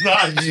that is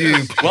not You-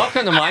 you.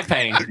 Welcome to my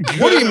pain.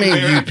 What do you mean,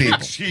 you people?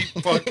 Cheap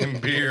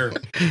fucking beer.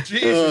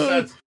 Jesus,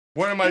 that's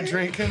what am I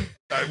drinking?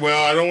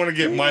 Well, I don't want to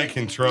get Mike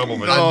in trouble,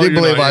 but No, I do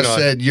you're believe not- I you're not.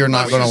 said you're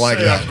not I going to like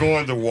I'm that.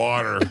 going to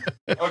water.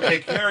 Okay,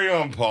 carry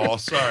on, Paul.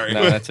 Sorry.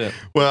 No, that's it.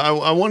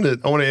 Well, I want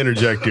to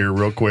interject here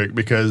real quick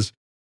because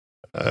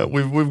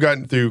we've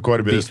gotten through quite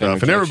a bit of Beef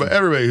stuff, and interjection.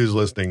 everybody who's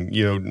listening,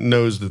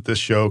 knows that this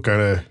show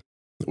kind of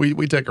we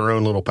take our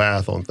own little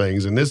path on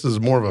things, and this is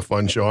more of a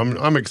fun show.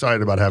 I'm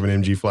excited about having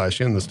MG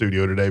Flash in the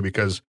studio today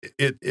because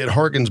it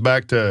harkens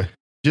back to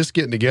just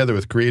getting together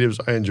with creatives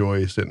I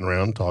enjoy sitting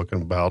around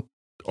talking about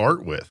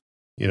art with,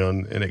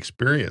 and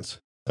experience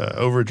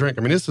over a drink.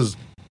 I mean, this is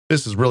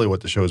really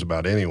what the show's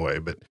about anyway.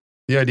 But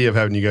the idea of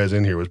having you guys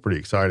in here was pretty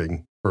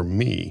exciting for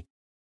me.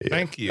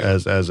 Thank you.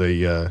 As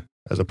a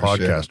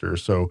podcaster.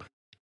 So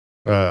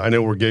I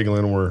know we're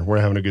giggling, we're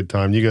having a good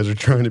time. You guys are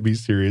trying to be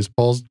serious.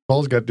 Paul's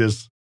got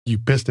this you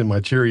pissed in my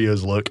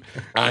Cheerios look.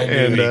 I knew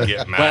And, he'd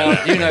get mad Well,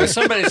 at me.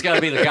 somebody's got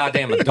to be the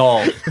goddamn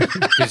adult.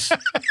 Because,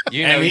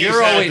 and he's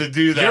you're had always, to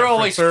do that you're for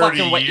always 30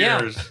 fucking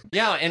years.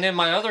 Yeah, and then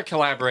my other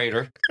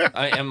collaborator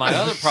in my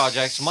other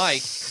projects,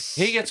 Mike,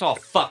 he gets all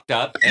fucked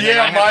up. And then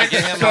I have Mike to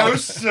get him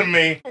toasts to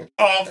me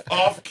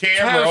off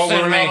camera. Oh, we're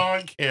Toasting me. not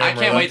on camera. I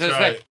can't wait to That's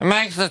say, right.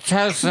 Mike's the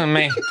toast in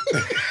me.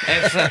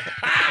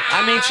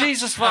 I mean,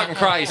 Jesus fucking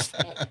Christ.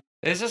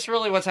 Is this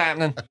really what's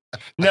happening?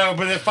 No,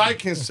 but if I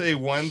can say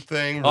one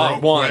thing real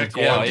quick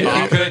Yeah, on if you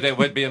topic, could, it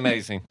would be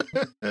amazing.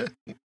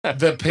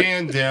 the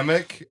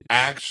pandemic,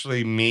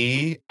 actually,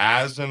 me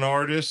as an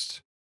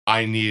artist,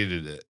 I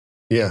needed it.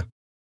 Yeah.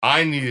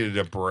 I needed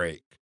a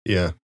break.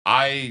 Yeah.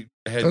 I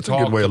had That's a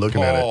talked good way to of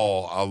looking at it.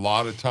 Paul a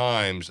lot of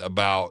times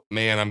about,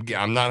 man,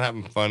 I'm not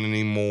having fun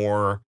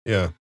anymore.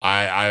 Yeah.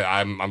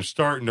 I'm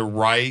starting to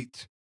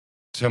write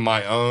to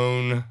my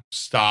own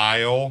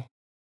style.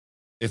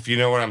 If you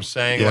know what I'm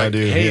saying, Yeah, I like,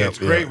 do. hey, Yeah, it's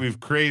great. yeah. We've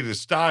created a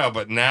style,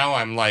 but now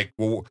I'm like,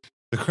 well,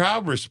 the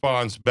crowd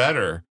responds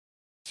better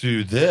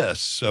to this.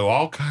 So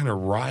I'll kind of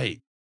write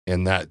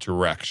in that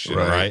direction.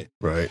 Right.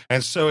 Right.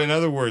 And so, in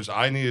other words,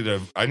 I needed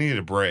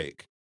a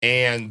break.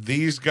 And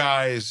these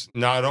guys,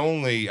 not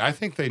only, I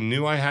think they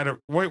knew I had a,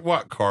 wait,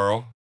 what,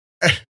 Carl?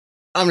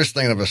 I'm just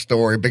thinking of a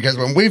story because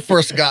when we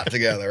first got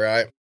together,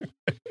 right,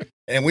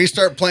 and we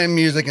start playing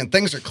music and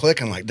things are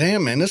clicking, like,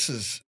 damn, man, this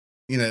is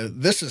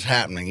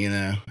happening,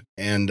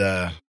 and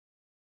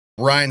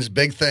Ryan's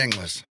big thing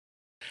was,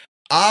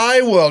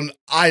 I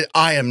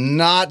am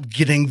not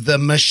getting the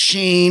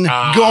machine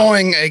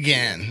going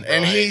again.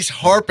 And Right. he's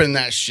harping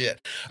that shit.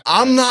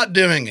 I'm not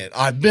doing it.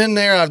 I've been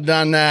there. I've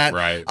done that.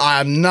 Right.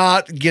 I'm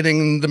not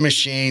getting the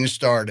machine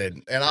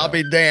started. And I'll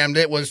be damned.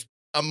 It was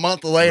a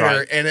month later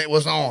Right. and it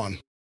was on.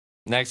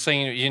 Next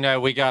thing you know,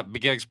 we got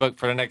gigs booked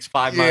for the next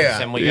 5 months,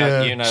 Yeah. and we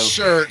Yeah. got,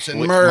 Shirts and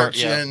with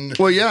merch yeah. and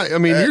Well, yeah. I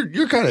mean,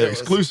 you're kind of it was-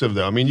 exclusive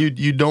though. I mean,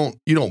 you don't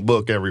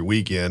book every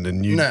weekend,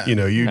 and you No. do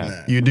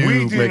We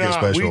do make it not.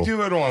 special. We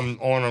do it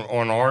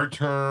on our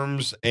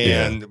terms,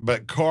 and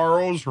but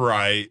Carl's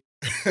right.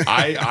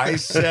 I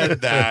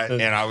said that,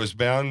 and I was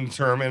bound to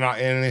term, and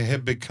it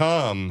had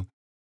become.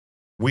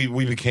 We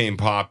became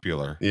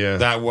popular. Yeah.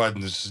 That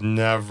was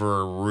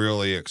never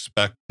really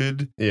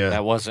expected. Yeah.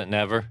 That wasn't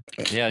never.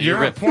 Yeah,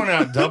 You're you're pointing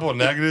out double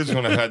negatives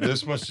when I've had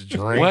this much to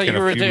drink. well, in you a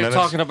were few there minutes.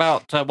 talking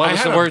about what I was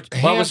had the word? a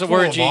What was the handful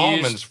word of you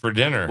almonds used? for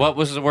dinner? What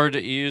was the word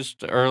that you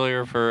used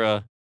earlier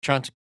for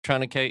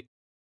truncate?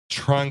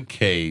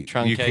 Truncate. You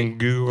Truncate. can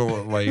Google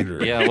it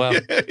later. Yeah, well,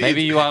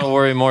 maybe you ought to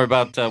worry more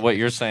about what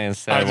you're saying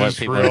instead I of what just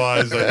people.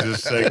 realized I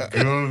just said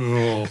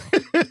Google.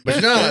 But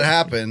you know how it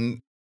happened?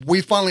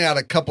 We finally had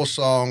a couple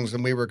songs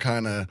and we were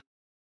kind of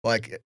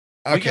like,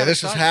 We okay, got this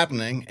is excited.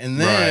 happening.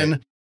 And then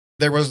Right.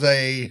 there was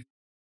a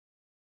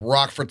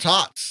Rock for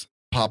Tots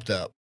popped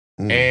up.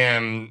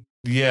 And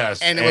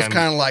yes, And it was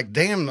kind of like,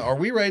 damn, are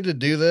we ready to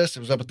do this? It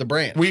was up at the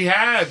branch. we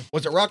had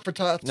Was it Rock for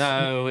Tots?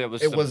 No, it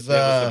was It the, was, the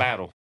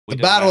battle. We the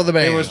did Battle of the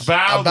Bands. it was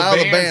Battle of the Battle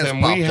of the Bands, and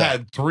we popped up.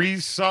 had 3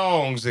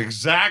 songs,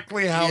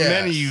 exactly how Yes.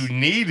 many you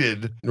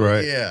needed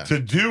Right. Yeah. to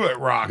do it.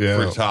 Rock Yeah,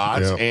 for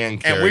Tots yeah.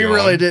 and And we Carry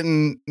really On.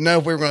 didn't know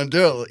if we were going to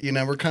do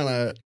it. We're kind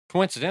of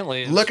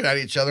Coincidentally, looking at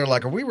each other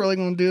like, are we really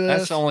going to do this?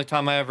 that's the only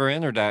time I ever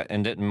entered that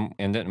and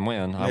didn't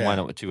win. I Yeah. won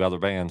it with 2 other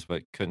bands,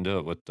 but couldn't do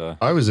it with the.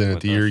 I was in it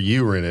with the year us.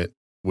 you were in it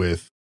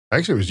with.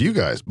 Actually, it was you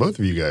guys, both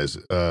of you guys,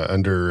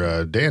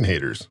 under Dan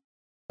Haters.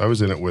 I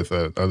was in it with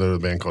another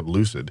band called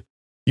Lucid.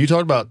 You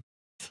talked about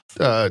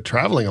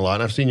traveling a lot.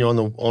 And I've seen you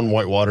on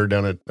Whitewater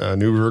down at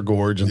New River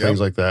Gorge and Yep. things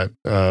like that.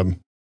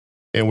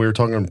 And we were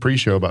talking on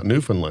pre-show about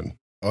Newfoundland.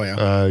 Oh, yeah.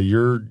 Are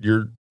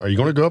you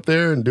going to go up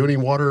there and do any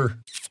water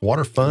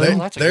fun? Well,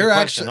 that's a They're good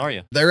question. actually- Are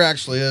you? There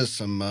actually is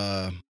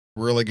some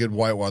really good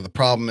whitewater. The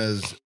problem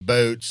is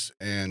boats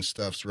and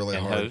stuff's really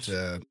And hard hose.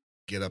 to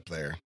get up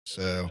there.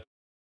 So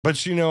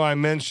But I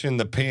mentioned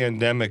the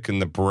pandemic and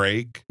the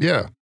break.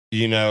 Yeah.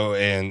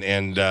 And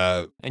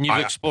And you've I-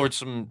 explored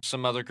some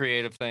other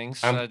creative things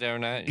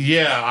doing that.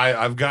 yeah,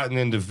 I've gotten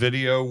into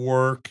video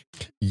work.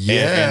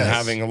 Yes. And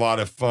having a lot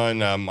of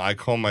fun. I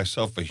call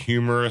myself a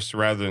humorist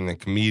rather than a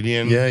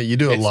comedian. Yeah, you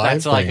do a live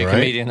That's like thing, a right?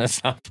 comedian.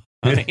 That's not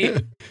funny.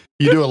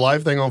 You do a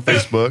live thing on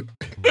Facebook.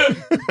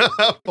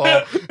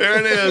 Paul, there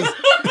it is.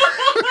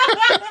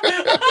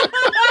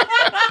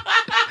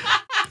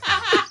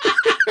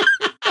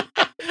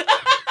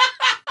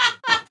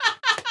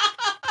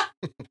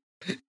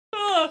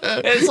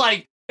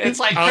 it's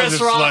like I'll Chris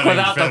just Rock let him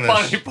without the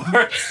funny finish.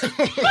 parts.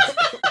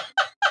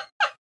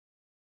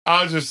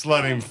 I'll just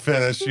let him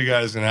finish. You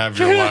guys can have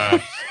your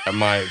laugh at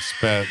my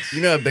expense.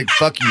 a big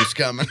fuck you's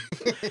coming.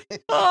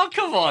 Oh,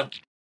 come on.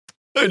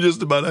 I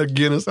just about had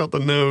Guinness out the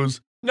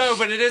nose. No,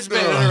 but it has been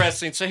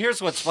interesting. So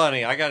here's what's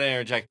funny. I got to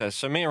interject this.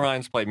 So me and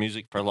Ryan's played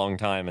music for a long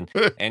time,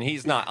 and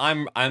he's not.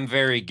 I'm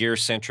very gear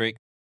centric.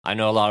 I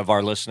know a lot of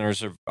our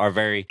listeners are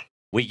very.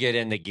 We get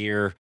into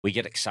gear. We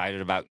get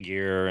excited about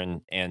gear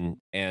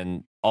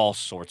and all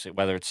sorts of,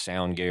 whether it's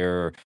sound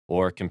gear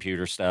or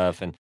computer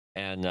stuff and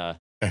And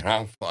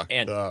I'm fucked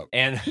And- up.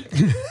 and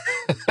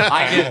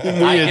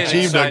We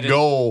achieved a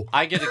goal.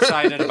 I get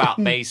excited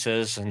about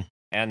basses and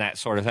that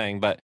sort of thing.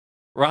 But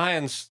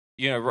Ryan's,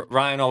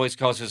 Ryan always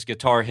calls his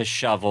guitar his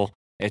shovel.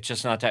 It's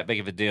just not that big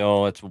of a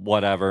deal. It's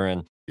whatever.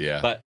 And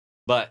Yeah.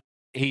 but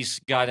he's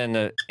got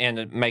into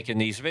making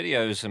these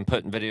videos and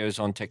putting videos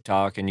on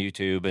TikTok and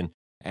YouTube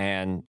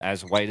and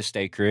as a way to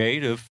stay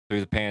creative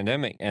through the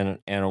pandemic and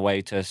a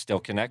way to still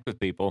connect with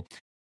people.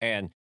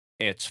 And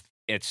it's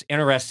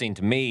interesting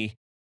to me,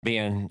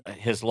 being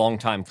his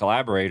longtime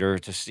collaborator,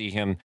 to see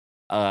him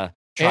try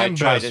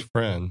best to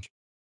friend.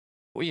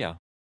 Well, yeah.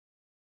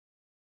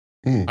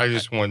 I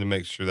just wanted to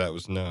make sure that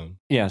was known.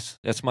 Yes,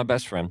 that's my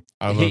best friend.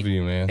 I love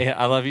you, man. Yeah,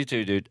 I love you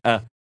too, dude.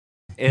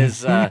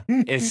 Is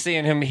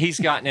seeing him? He's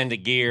gotten into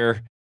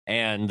gear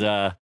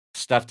and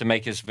stuff to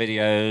make his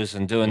videos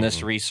and doing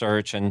this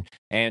research and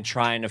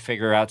trying to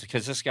figure out,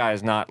 because this guy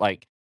is not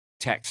like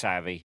tech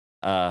savvy.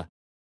 That's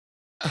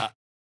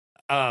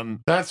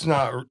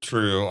not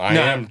true.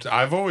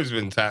 I've always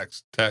been tech.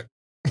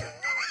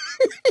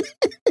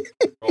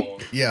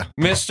 Yeah,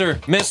 Mister.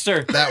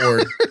 that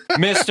word.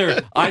 Mister,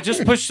 I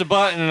just pushed the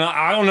button and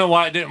I don't know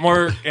why it didn't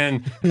work,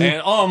 and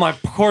oh, my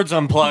cord's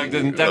unplugged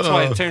and that's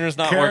why the tuner's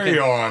not working.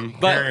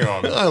 Carry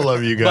on. I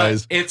love you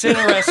guys. But it's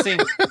interesting.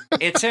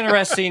 It's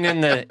interesting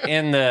in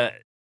the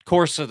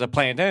course of the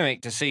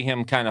pandemic to see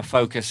him kind of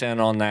focus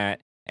in on that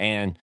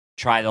and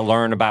try to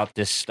learn about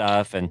this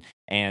stuff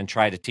and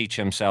try to teach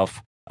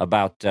himself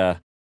about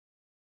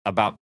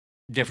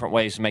different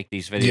ways to make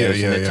these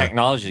videos and the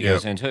technology that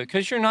goes into it.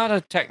 Because you're not a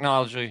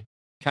technology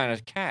kind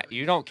of cat.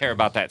 You don't care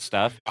about that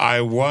stuff.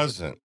 I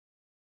wasn't,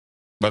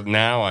 but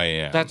now I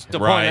am. That's the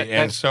right, point.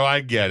 And so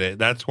I get it.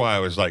 That's why I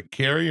was like,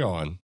 carry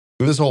on.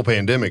 This whole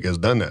pandemic has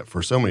done that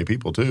for so many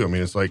people too. I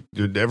mean, it's like,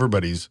 dude,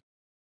 everybody's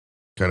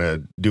kind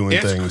of doing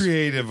things.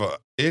 Creative.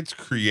 It's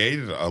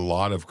created a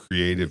lot of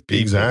creative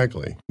people.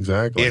 Exactly.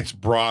 It's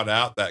brought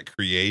out that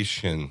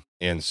creation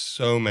in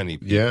so many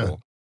people. Yeah.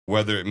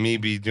 Whether it may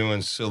be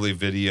doing silly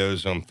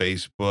videos on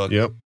Facebook,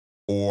 Yep.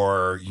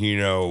 or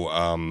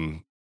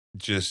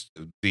just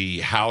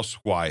the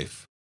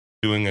housewife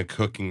doing a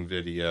cooking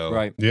video.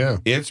 Right. Yeah.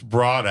 It's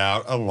brought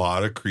out a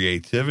lot of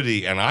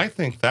creativity, and I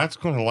think that's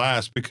going to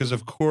last because,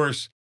 of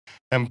course,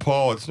 and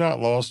Paul, it's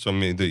not lost on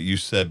me that you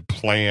said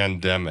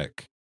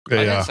plandemic. I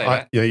didn't say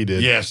that. Yeah, you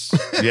did. Yes,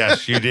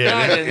 you did. No,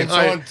 I didn't. It's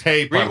on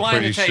tape, I'm Rewind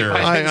pretty the tape. sure.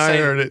 I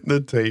heard it. The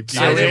tape.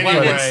 So I didn't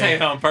anyway- say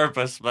it on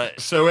purpose, but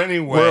So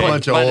anyway, We're a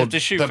bunch of but if old. the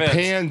shoe the fits.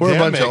 pandemic, We're a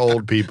bunch of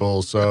old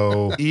people,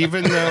 so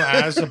even though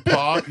as a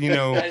I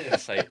didn't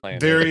say plan.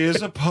 there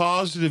is a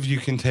positive you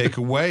can take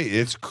away.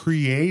 It's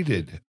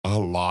created a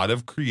lot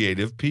of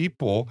creative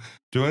people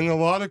doing a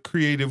lot of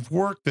creative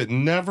work that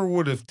never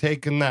would have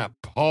taken that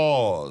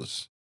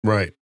pause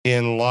right.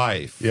 in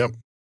life. Yep.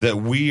 That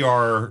we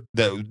are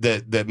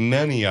that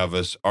many of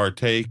us are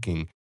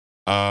taking.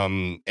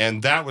 And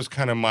that was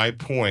kind of my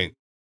point.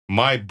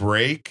 My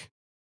break,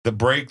 the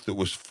break that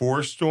was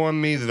forced on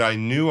me that I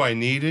knew I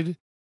needed,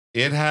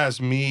 it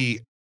has me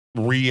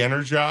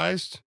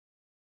re-energized.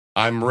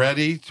 I'm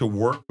ready to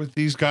work with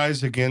these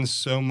guys again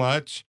so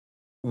much.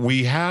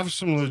 We have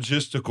some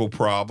logistical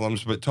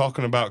problems, but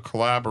talking about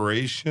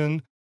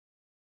collaboration,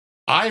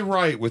 I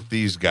write with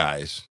these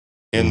guys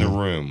in the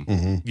room.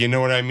 Mm-hmm. You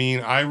know what I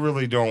mean? I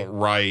really don't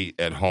write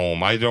at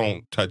home. I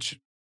don't touch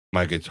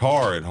my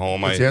guitar at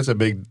home. See,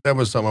 that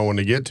was something I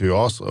wanted to get to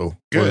also.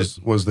 Good.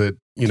 Was that,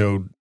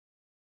 Did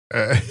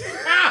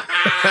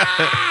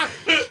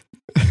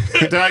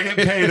I get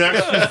paid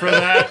extra for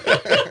that?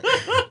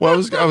 Well, I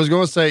was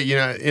going to say,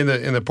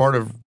 in the part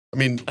of, I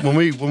mean, when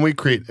we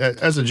create,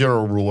 as a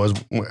general rule, as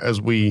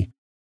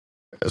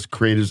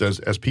creatives,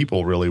 as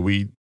people, really,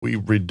 we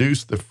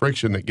reduce the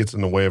friction that gets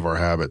in the way of our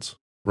habits,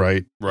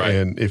 right? Right.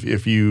 And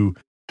if you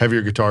have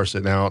your guitar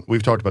sitting out,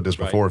 we've talked about this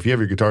before. Right. If you have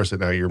your guitar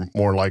sitting out, you're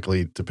more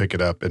likely to pick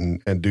it up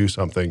and do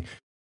something.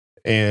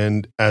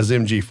 And as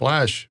MG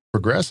Flash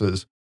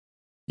progresses,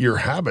 your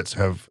habits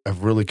have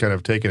really kind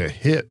of taken a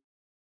hit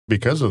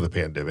because of the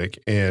pandemic,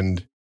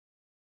 and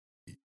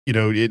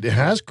it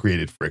has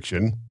created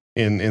friction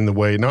in the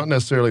way, not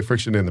necessarily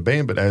friction in the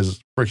band, but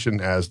as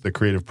friction as the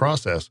creative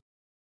process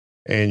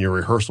and your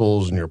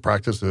rehearsals and your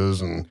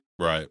practices and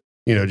Right.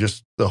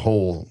 Just the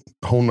whole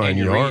 9 and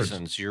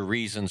yards. your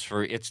reasons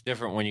for it's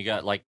different when you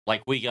got like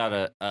we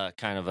got a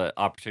kind of an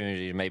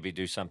opportunity to maybe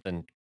do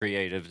something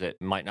creative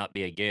that might not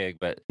be a gig,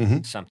 but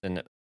Mhm.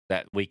 something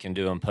that we can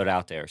do and put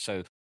out there.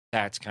 So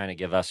that's kind of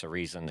give us a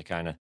reason to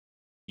kind of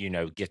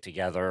get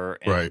together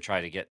and Right.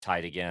 try to get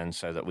tight again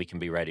so that we can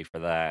be ready for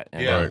that.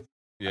 And, Yeah. Right.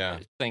 Yeah.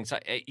 things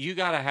like you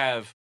got to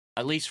have,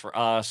 at least for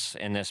us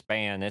in this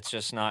band,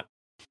 it's not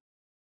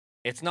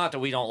that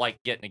we don't like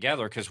getting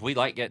together, because we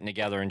like getting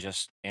together and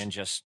just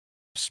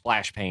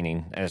splash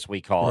painting, as we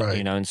call Right.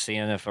 it, and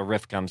seeing if a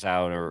riff comes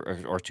out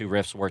or two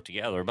riffs work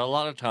together. But a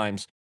lot of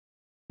times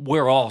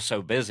we're all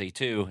so busy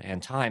too,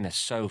 and time is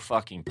so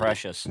fucking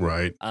precious.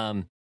 Right.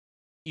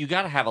 You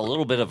got to have a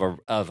little bit of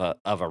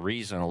a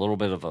reason, a little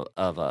bit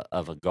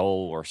of a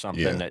goal or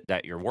something Yeah.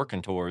 that you're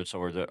working towards,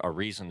 or a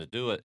reason to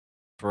do it,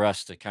 for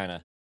us to kind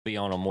of be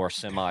on a more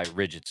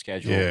semi-rigid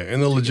schedule. Yeah,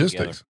 and the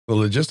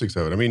logistics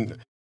of it. I mean,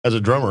 as a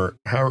drummer,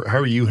 how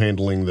are you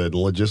handling the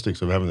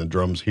logistics of having the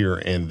drums here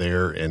and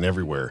there and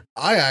everywhere?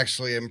 I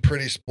actually am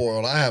pretty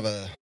spoiled. I have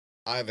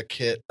a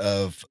kit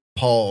of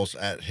Paul's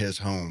at his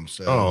home.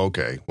 So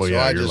okay. Well, so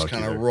yeah, I you're just lucky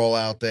kind of there. roll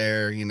out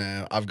there.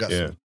 I've got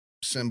some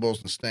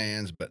cymbals and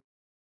stands, but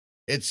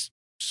it's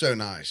so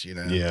nice.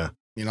 Yeah.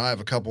 I have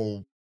a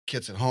couple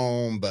kits at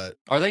home, but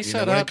are they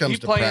set when it up? comes You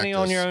to play any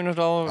on practice, your own at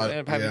all? I-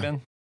 Have yeah. you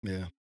been?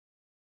 Yeah.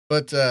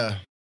 But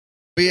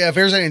yeah, if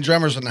there's any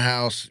drummers in the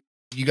house,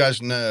 you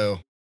guys know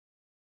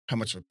how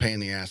much of a pain in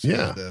the ass it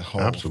Yeah, is, the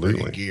whole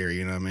absolutely. freaking gear,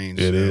 you know what I mean?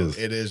 It is.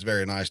 It is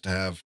very nice to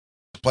have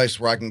a place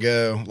where I can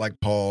go, like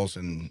Paul's,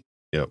 and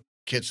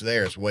kits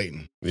there, it's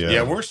waiting.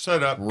 Yeah, we're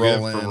set up good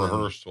Rolling for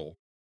rehearsal.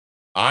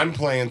 I'm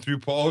playing through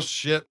Paul's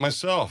shit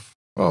myself.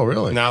 Oh,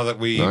 really? Now that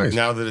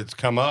it's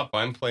come up,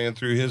 I'm playing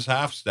through his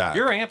half stack.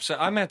 Your amps,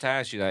 I meant to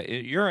ask you that.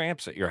 Your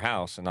amps at your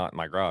house and not in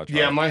my garage.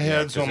 Yeah, right? my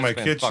head's 'cause on it's my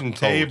been kitchen fucking cold.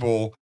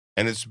 table,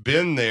 and it's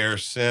been there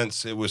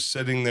since it was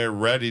sitting there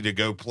ready to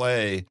go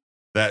play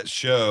that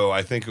show.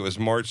 I think it was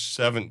March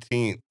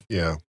 17th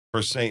Yeah.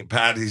 for St.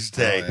 Patty's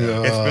Day. Oh,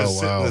 yeah. It's been Oh,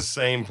 sitting in wow. the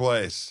same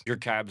place. Your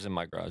cab's in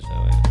my garage,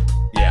 though.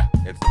 Yeah.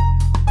 It's,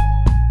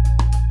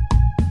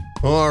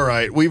 All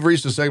right. We've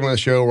reached a segment of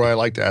the show where I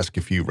like to ask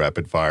a few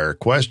rapid fire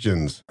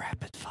questions.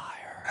 Rapid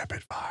fire.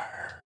 Rapid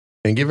fire.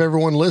 And give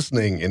everyone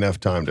listening enough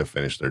time to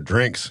finish their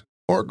drinks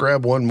or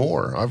grab one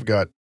more. I've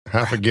got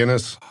half a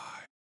Guinness.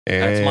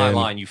 And, That's my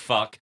line, you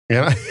fuck.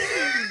 And,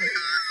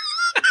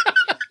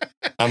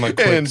 I'm a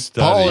quick and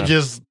study. Paul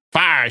just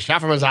fire,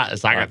 shot from his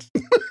seconds.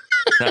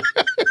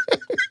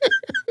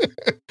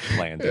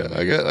 Landon.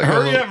 I got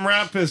Hurry up and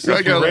wrap this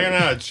up. You ran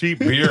out of cheap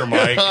beer,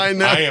 Mike. I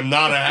know. I am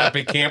not a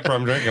happy camper.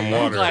 I'm drinking I'm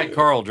water. glad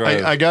Carl drove.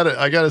 I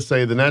gotta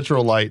say the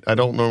natural light I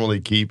don't normally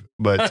keep,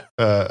 but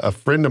a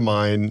friend of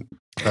mine.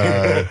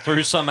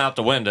 Threw some out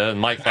the window, and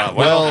Mike thought,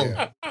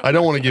 well, I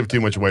don't want to give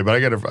too much away, but I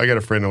got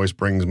a friend who always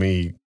brings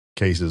me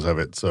cases of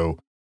it. So,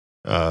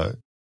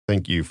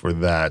 thank you for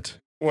that.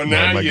 Well,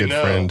 now my you good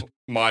know, friend.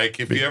 Mike,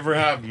 if you ever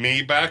have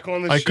me back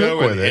on the I show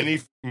cook in with it.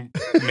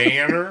 any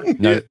manner,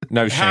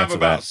 no have chance of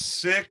about that.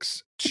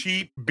 6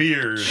 cheap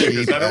beers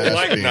because I don't Cheap-ass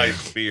like beer.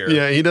 nice beer.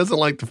 Yeah, he doesn't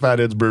like the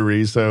Fatheads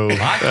Brewery, so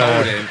I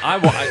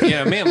told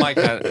him. Me and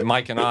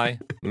Mike and I,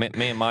 me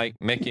and Mike,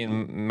 Mickey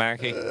and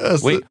Mackie,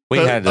 we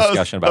had a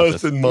discussion about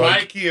us this. and Mike.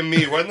 Mikey and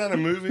me, wasn't that a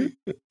movie?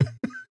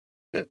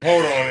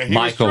 Hold on, he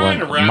Michael was trying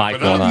to and wrap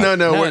Michael it and up. I.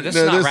 No, this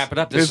no, is not this- wrap it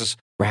up. This is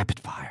rapid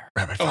fire.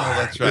 Rapid Oh, fire.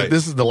 that's right.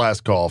 This is the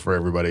last call for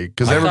everybody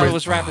because I thought everybody. it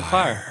was rapid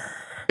fire.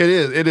 It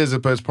is,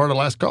 but it's part of the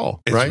last call,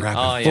 It's right? rapid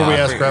Oh, Before we yeah.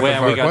 ask rapid we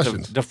fire got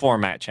questions. the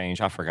format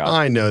change. I forgot.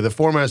 I know the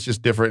format's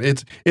just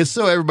different. It's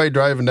so everybody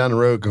driving down the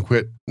road can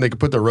quit. They can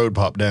put their road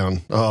pop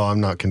down. Oh,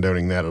 I'm not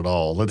condoning that at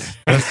all. Let's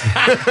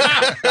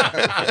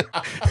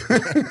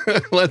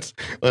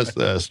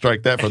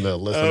strike that from the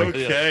listening.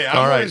 Okay,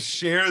 All I'm right. going to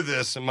share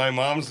this, and my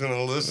mom's going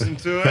to listen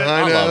to it.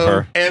 I I know. love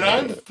her. And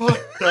I'm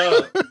fucked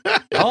up.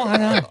 Oh, I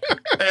know.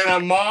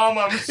 And Mom,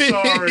 I'm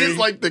sorry. He's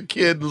like the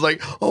kid who's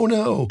like, oh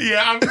no.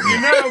 Yeah,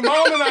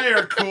 Mom and I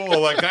are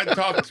cool. Like I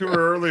talked to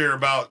her earlier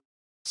about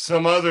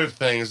some other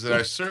things that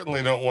I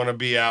certainly don't want to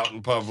be out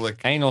in public.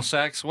 Anal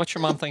sex. What's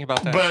your mom think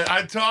about that? But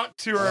I talked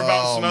to her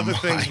about some Oh, other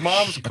things.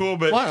 Mom's cool,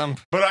 but What?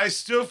 but I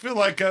still feel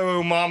like I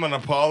owe Mom an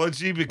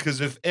apology because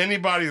if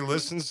anybody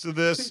listens to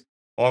this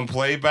on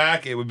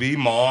playback, it would be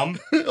Mom.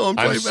 On I'm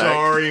playback.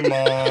 sorry,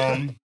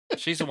 Mom.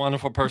 She's a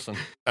wonderful person.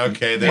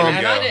 Okay, there Mom- we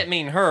And go. I didn't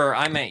mean her.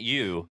 I meant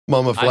you.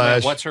 Mama I meant,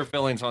 Flash. what's her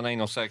feelings on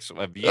anal sex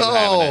of you having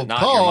Oh, it, not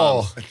Paul. your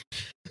mom's?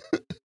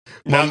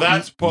 Now Mom-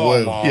 that's Paul,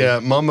 Whoa. Mom. Yeah,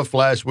 Mama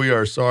Flash, we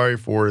are sorry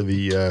for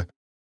the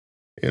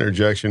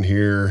interjection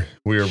here.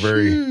 We are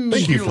very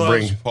thank She you for loves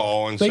bringing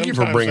Paul, and thank you for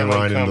sometimes bringing I'm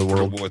Ryan into the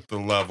world. uncomfortable with the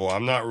level.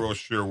 I'm not real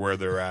sure where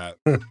they're at.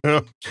 She's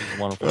a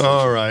wonderful person.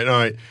 all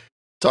right.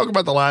 Talk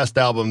about the last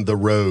album, The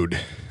Road,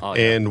 Oh,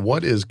 yeah. and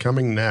what is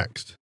coming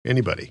next.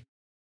 Anybody?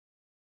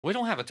 We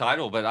don't have a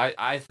title, but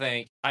I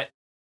think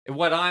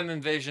what I'm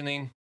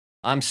envisioning,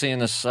 I'm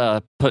seeing us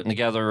putting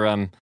together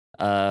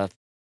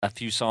a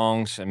few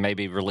songs and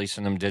maybe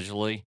releasing them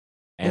digitally,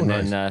 and Oh,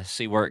 nice. then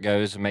see where it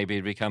goes, and maybe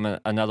become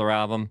another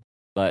album.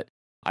 But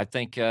I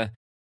think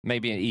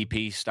maybe an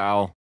EP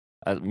style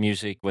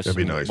music with That'd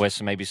be some, nice. with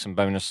some, maybe some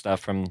bonus stuff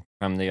from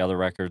the other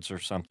records or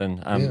something.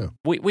 Yeah.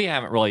 We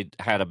haven't really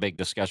had a big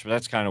discussion, but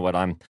that's kind of what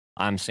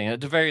I'm seeing. At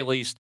the very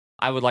least,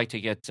 I would like to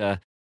get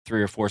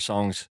 3 or 4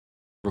 songs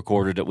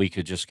recorded that we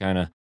could just kind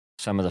of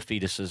some of the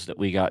fetuses that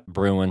we got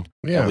brewing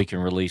Yeah. that we can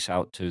release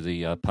out to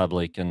the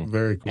public, and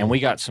Very cool. we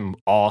got some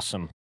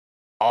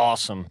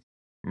awesome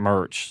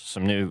merch,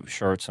 some new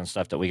shirts and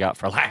stuff that we got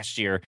for last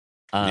year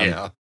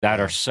that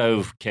are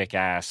so kick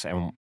ass,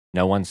 and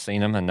no one's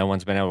seen them and no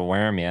one's been able to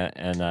wear them yet,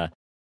 and I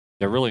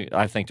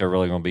think they're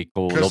really going to be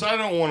cool. Because They'll- I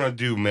don't want to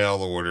do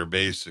mail order,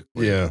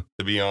 basically. Yeah.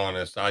 To be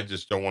honest, I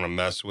just don't want to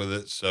mess with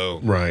it. So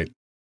Right.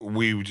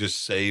 we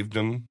just saved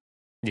them.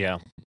 yeah,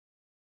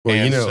 Well,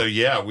 and you know, so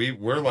yeah,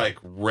 we're like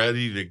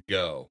ready to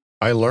go.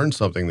 I learned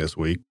something this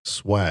week.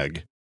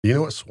 Swag. Do you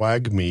know what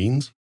swag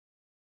means?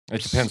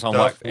 It depends on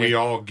stuff what we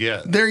all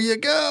get. There you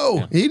go.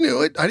 Yeah. He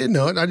knew it. I didn't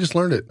know it. I just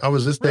learned it. I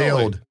was this day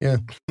Really? old. Yeah.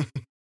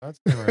 That's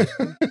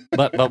interesting.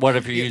 But what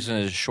if you're using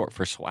it as short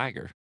for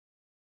swagger?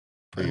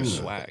 For your Ooh,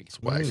 swag.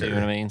 swagger. See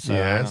what I mean? So,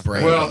 Yeah, I it's don't-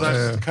 Right. Well,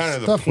 that's Yeah. kind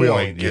of the Stuff we all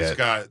point. It's get.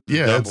 got the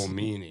Yeah, double it's-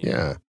 meaning.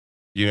 Yeah.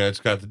 You know, it's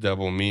got the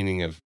double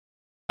meaning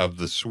of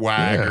the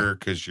swagger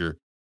because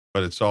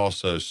but it's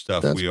also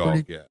stuff That's we all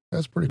pretty- get.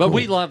 That's pretty But cool.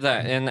 we love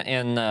that,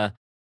 and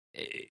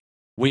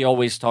we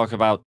always talk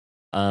about,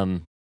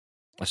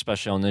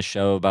 especially on this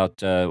show,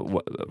 about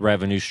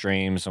revenue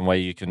streams and way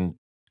you can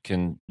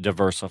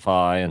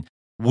diversify. And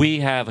we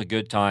have a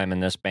good time in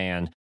this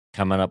band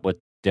coming up with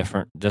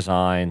different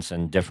designs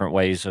and different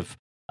ways of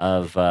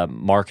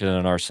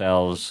marketing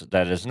ourselves.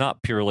 That is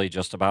not purely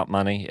just about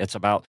money. It's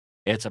about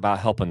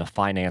helping to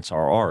finance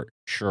our art,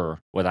 sure,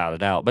 without a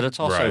doubt. But it's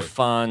also Right.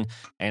 fun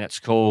and it's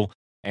cool.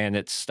 And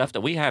it's stuff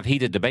that we have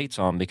heated debates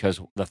on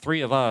because the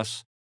three of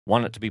us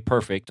want it to be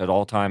perfect at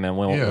all time, and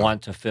we Yeah.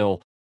 want to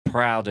feel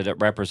proud that it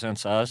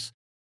represents us.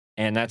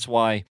 And that's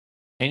why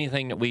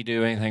anything that we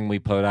do, anything we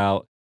put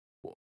out,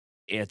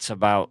 it's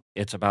about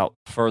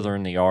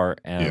furthering the art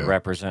and Yeah.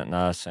 representing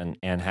us and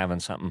having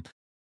something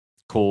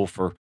cool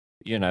for,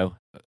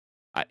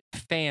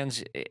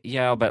 fans.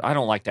 Yeah, but I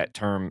don't like that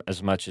term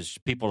as much as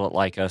people that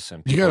like us and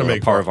You people got to that are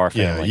make part art of our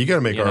Yeah, family. you got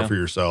to make you art know? for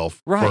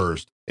yourself Right.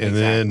 first, and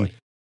then Exactly.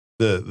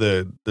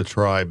 the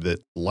tribe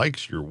that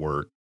likes your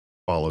work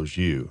follows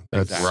you.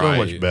 That's Exactly. so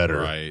much better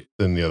Right.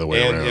 than the other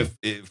way And around.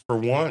 if for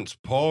once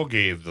Paul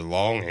gave the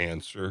long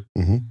answer,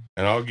 Mhm.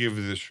 and I'll give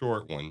you the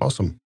short one.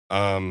 Awesome.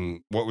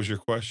 What was your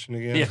question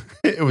again? Yeah.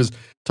 It was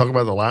talk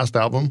about the last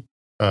album,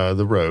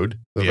 The Road,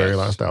 the very Yes.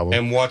 last album,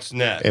 And what's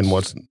next? and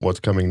what's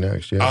coming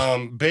next.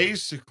 Yes.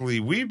 Basically,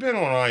 we've been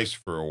on ice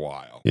for a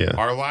while. Yeah.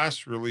 Our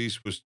last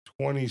release was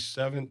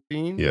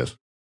 2017. Yes.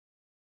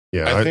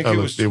 Yeah. I think it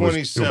was it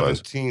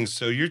 2017.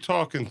 So you're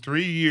talking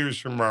 3 years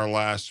from our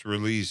last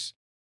release.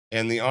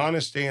 And the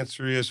honest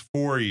answer is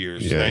 4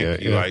 years. Yeah,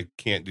 Thank you. yeah. I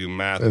can't do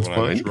math That's when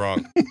I'm fine.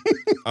 drunk.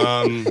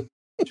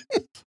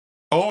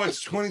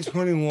 It's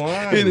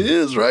 2021. It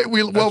is right.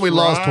 We That's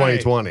lost right.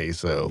 2020,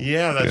 so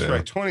Yeah, that's You know.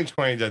 right.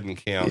 2020 doesn't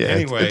count. yeah.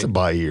 Anyway, it's a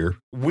bye year.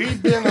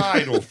 we've been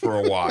idle for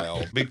a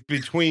while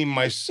between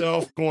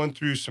myself going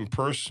through some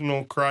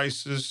personal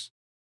crisis,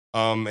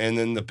 and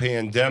then the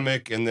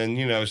pandemic, and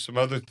then some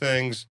other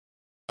things,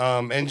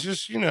 and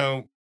just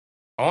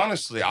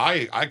honestly,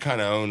 I kind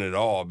of own it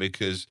all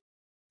because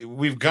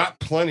we've got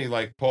plenty,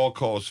 like Paul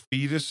calls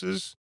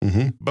fetuses,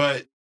 Mm-hmm.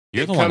 but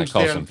You're it the one that comes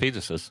calls down- them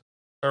fetuses.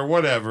 or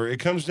whatever. It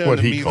comes down What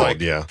to he me called,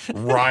 like yeah,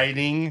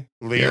 writing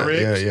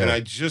lyrics, yeah. and I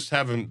just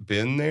haven't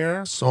been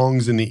there.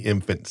 songs in the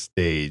infant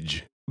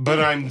stage. But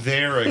I'm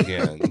there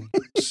again.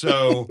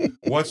 So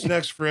what's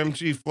next for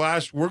MG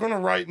Flash? We're going to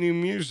write new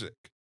music.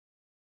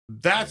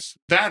 That's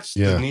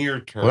Yeah. the near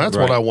term. Well, that's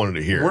what Right. I wanted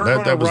to hear. We're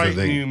That going to was the write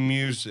thing. new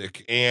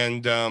music,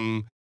 and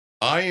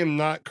I am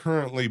not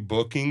currently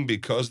booking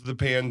because of the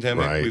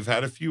pandemic. Right. We've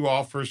had a few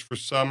offers for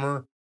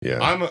summer. Yeah,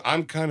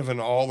 I'm kind of an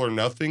all or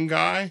nothing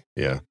guy.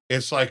 yeah,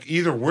 It's like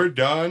either we're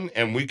done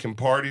and we can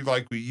party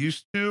like we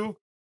used to,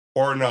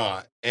 or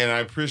not. And I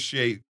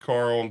appreciate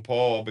Carl and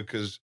Paul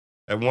because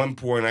at one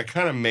point I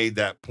kind of made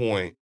that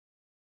point,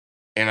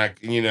 and I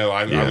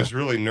Yeah. was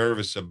really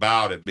nervous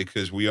about it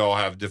because we all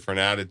have different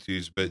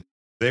attitudes, but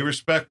they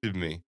respected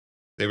me.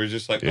 They were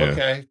just like, Yeah.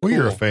 okay, Well,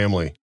 you're a cool.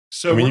 family.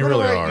 So I mean, you we're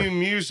gonna really write are. new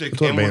music,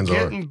 That's what and we're bands are.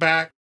 getting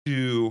back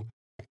to.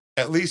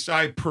 At least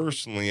I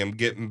personally am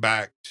getting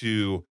back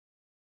to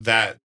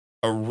that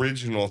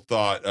original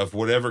thought of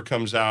whatever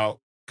comes out,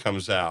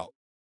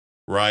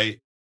 right?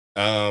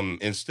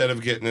 Instead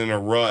of getting in a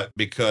rut,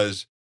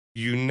 because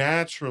you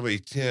naturally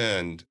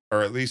tend,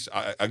 or at least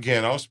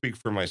I'll speak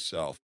for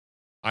myself.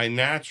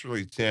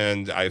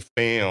 I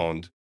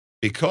found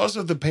because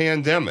of the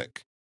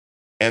pandemic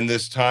and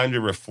this time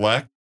to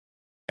reflect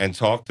and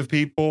talk to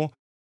people,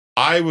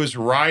 I was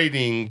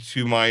writing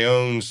to my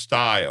own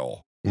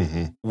style.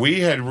 Mm-hmm. We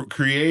had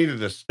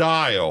created a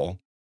style,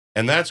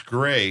 and that's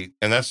great,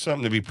 and that's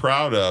something to be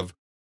proud of,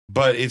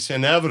 but it's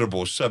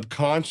inevitable.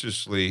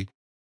 Subconsciously,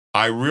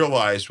 I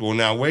realized, well,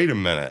 now, wait a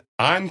minute.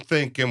 I'm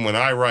thinking when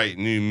I write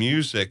new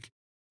music,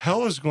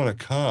 Hell Is Gonna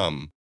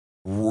Come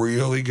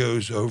really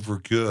goes over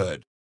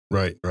good.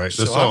 Right. The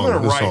So song. I'm going to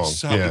the write song.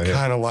 something Yeah.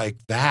 kind of like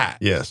that.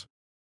 Yes.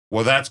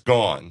 Well, that's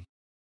gone.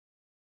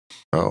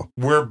 Oh,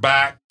 We're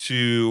back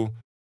to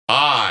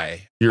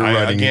you're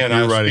writing. Again,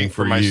 you're I writing speak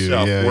for for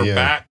myself. you. Yeah, We're yeah.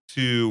 back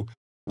to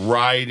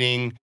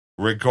writing,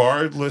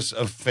 regardless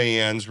of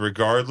fans,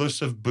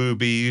 regardless of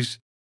boobies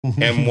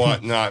and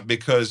whatnot,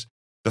 because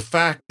the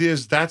fact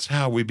is that's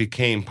how we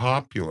became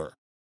popular,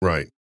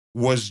 Right.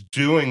 was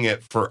doing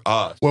it for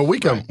us. Well, we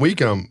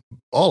come,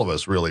 all of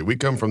us really. We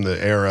come from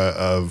the era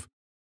of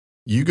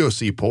you go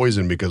see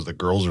Poison because the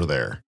girls are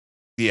there,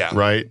 Yeah.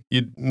 right?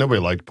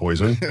 Nobody liked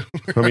Poison.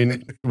 I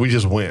mean, we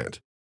just went,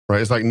 right?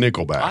 It's like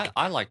Nickelback.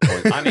 I like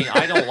Poison. I mean,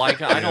 I don't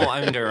like. I don't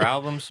own their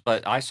albums,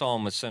 but I saw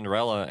them with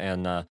Cinderella,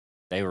 and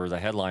they were the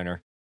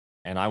headliner.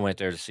 and I went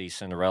there to see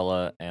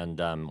Cinderella and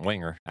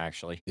Winger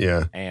actually.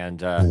 Yeah.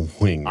 And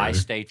Winger. I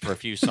stayed for a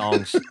few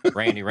songs.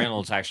 Randy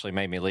Reynolds actually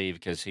made me leave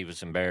because he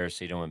was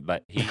embarrassed.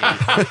 But he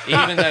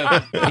even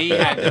though he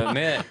had to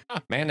admit,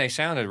 man, they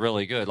sounded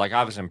really good. Like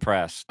I was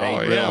impressed. They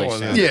really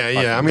sounded.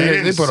 Yeah. I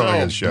mean, they put on a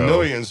good show.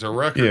 Millions of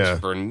records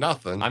for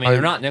nothing. I mean,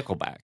 they're not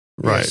Nickelback.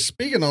 Right. Yeah,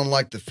 speaking on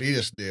like the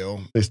Fetus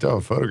deal, They still have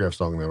a photograph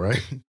song though,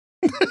 right?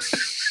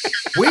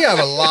 we have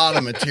a lot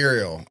of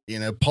material.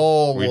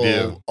 Paul We will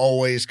do.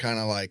 always kind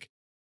of like,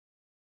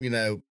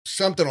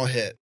 something will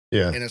hit.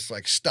 Yeah. And it's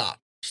like, stop.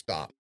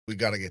 We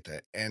got to get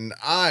that. And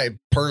I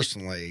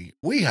personally,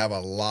 we have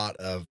a lot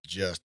of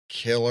just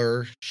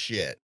killer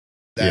shit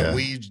that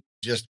we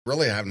just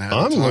really haven't had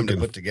time to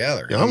put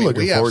together. Yeah, I'm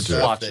looking forward to it.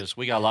 Swatches.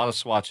 We got a lot of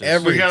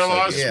swatches. We got a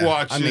lot of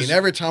swatches. I mean,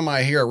 every time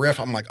I hear a riff,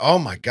 I'm like, oh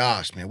my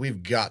gosh, man,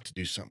 we've got to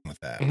do something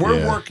with that.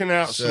 We're working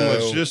out some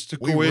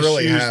logistical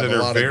really issues have that a are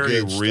lot of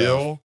very good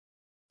real stuff.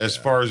 as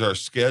far as our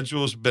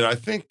schedules. But I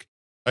think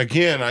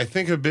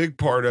a big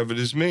part of it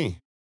is me.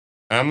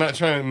 I'm not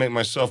trying to make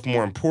myself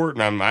more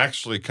important. I'm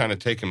actually kind of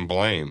taking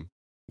blame.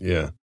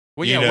 Yeah.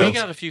 Well, You yeah, know? we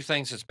got a few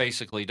things that's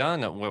basically done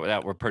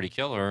that were pretty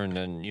killer, and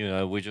then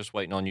we're just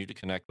waiting on you to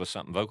connect with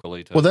something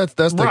vocally. Well, that's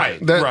the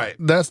Right.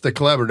 That's the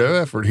collaborative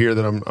effort here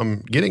that I'm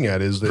getting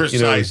at is that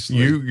Precisely.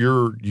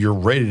 you're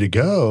ready to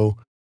go.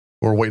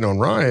 We're waiting on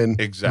Ryan,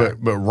 Exactly.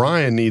 But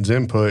Ryan needs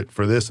input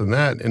for this and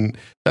that, and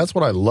that's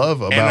what I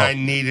love about. And I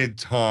needed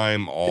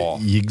time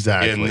off.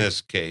 Exactly. In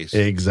this case,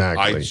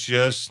 exactly. I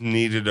just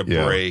needed a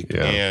break,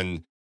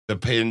 and the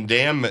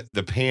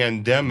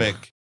pandemic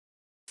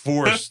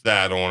forced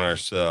that on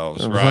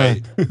ourselves,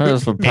 right?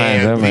 That's the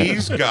And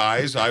these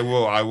guys, I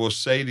will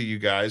say to you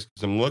guys,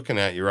 because I'm looking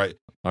at you, right?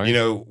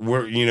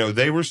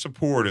 They were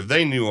supportive.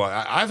 They knew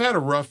I've had a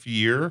rough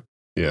year,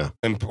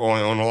 and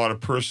on a lot of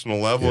personal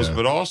levels,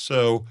 but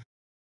also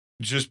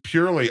just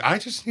purely, I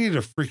just needed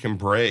a freaking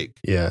break.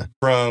 Yeah.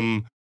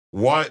 From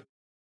what.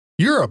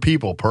 You're a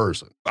people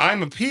person.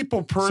 I'm a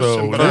people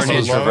person, but I'm an a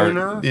introvert.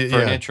 loner. For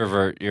an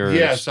introvert,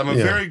 Yes, I'm a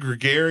very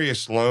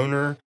gregarious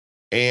loner,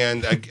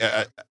 and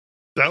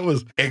that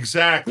was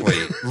exactly.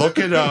 Look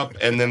it up,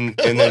 and then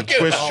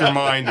twist your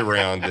mind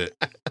around it.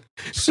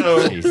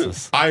 So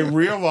I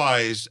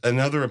realized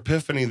another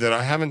epiphany that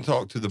I haven't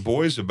talked to the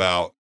boys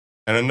about,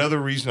 and another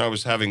reason I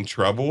was having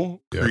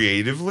trouble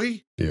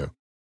creatively,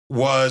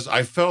 was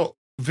I felt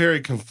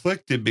very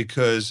conflicted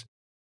because,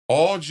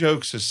 all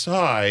jokes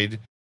aside,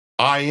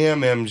 I am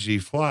MG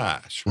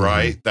Flash,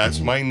 right? That's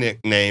my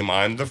nickname.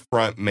 I'm the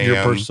front man.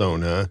 Your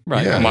persona.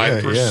 Right. Yeah,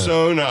 my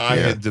persona I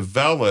had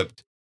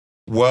developed.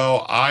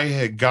 Well, I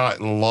had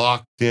gotten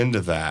locked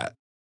into that.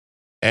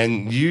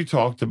 And you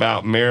talked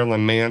about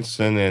Marilyn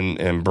Manson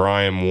and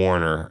Brian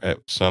Warner at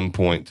some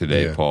point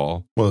today,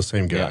 Paul. Well, the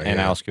same guy. And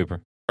Alice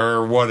Cooper.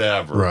 Or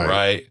whatever,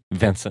 right?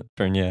 Vincent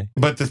Fournier.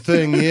 But the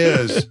thing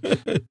is, is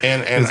it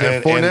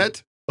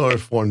Fournette or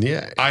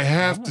Fournier? I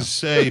have to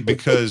say,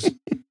 because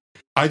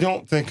I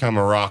don't think I'm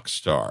a rock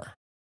star.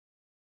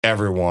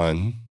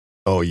 Everyone.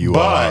 Oh, you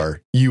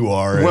are. You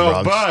are a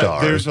rock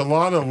star. There's a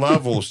lot of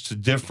levels to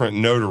different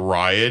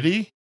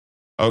notoriety.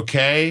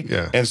 Okay?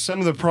 Yeah. And some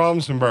of the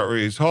problems I'm about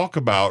ready to talk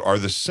about are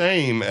the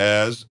same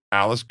as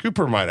Alice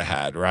Cooper might have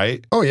had,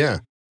 right? Oh, yeah.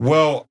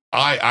 Well,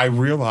 I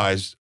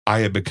realized I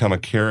had become a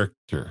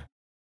character.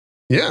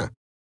 Yeah.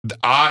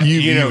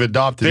 You've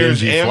adopted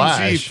there's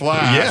MG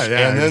Flash.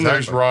 Yeah, and then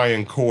there's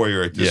Ryan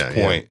Coyer at this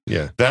point.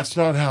 Yeah. That's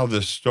not how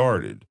this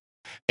started.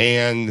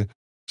 And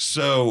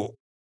so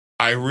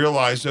I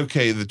realized,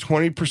 okay, the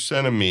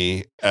 20% of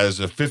me as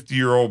a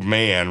 50-year-old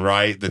man,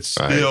 right, that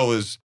still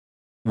is,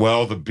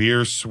 well, the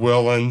beer's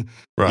swilling,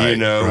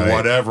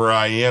 whatever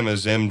I am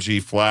as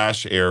MG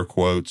Flash, air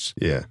quotes.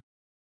 Yeah.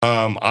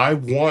 I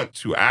want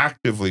to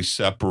actively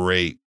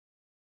separate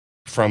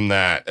from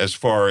that as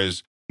far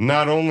as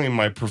not only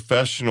my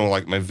professional,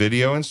 like my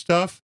video and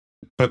stuff,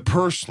 but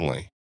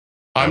personally.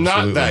 I'm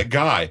not that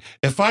guy.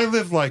 If I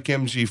lived like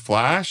MG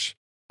Flash,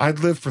 I'd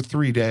live for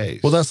 3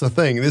 days. Well, that's the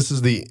thing. This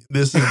is the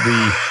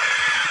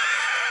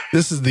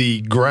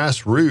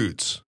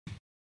grassroots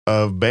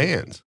of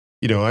bands.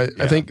 I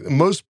think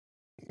most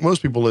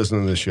people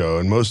listening to the show,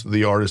 and most of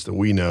the artists that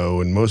we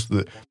know, and most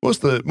of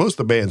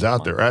the bands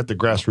out there are at the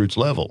grassroots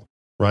level,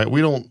 right?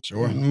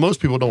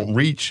 Most people don't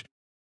reach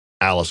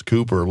Alice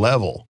Cooper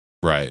level,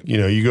 right?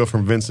 You go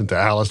from Vincent to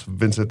Alice,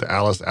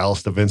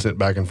 Alice to Vincent,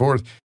 back and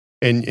forth,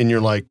 and you're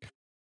like,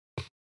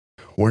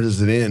 where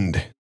does it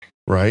end,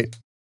 right?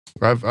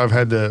 I've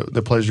had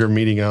the pleasure of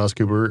meeting Alice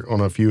Cooper on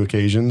a few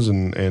occasions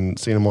and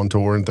seen him on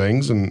tour and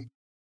things, and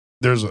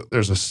there's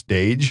a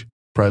stage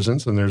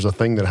presence, and there's a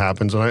thing that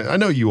happens, and I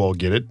know you all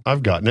get it.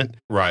 I've gotten it.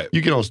 Right.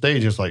 You get on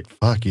stage, it's like,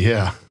 fuck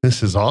yeah,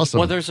 this is awesome.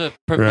 Well, there's a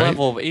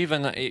level of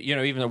even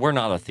though we're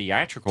not a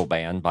theatrical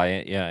band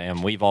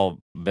and we've all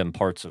been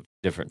parts of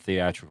different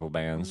theatrical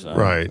bands,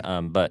 right?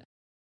 But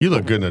you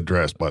look good in a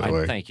dress, by the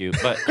way. Thank you.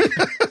 But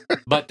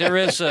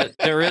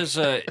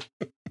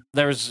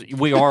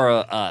we are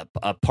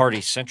a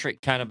party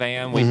centric kind of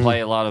band. We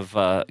play a lot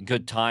of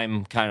good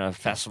time kind of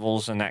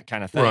festivals and that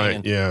kind of thing.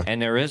 Right.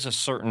 And there is a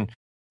certain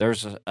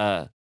there's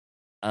a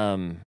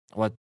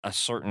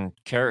certain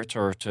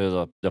character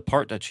to the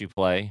part that you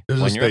play There's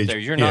a when you're up stage- there.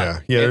 You're yeah,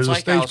 not. yeah, It's there's a like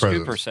stage Alice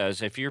Cooper presence.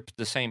 says: if you're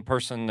the same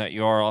person that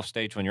you are off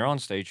stage when you're on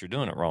stage, you're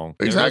doing it wrong.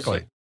 There Exactly.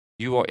 isn't.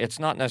 You are. It's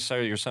not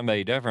necessarily you're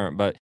somebody different,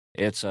 but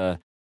it's a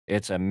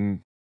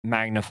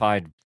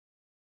magnified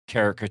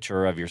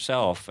caricature of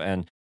yourself.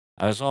 And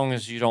as long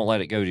as you don't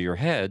let it go to your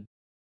head,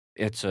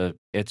 it's a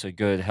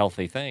good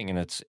healthy thing. And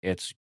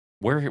it's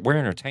we're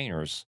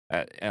entertainers,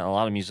 and a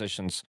lot of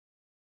musicians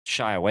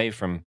shy away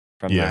from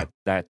Yeah.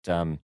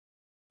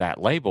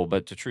 that label.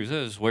 But the truth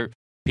is,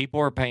 people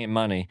are paying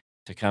money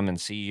to come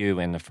and see you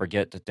and to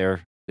forget that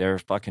their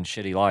fucking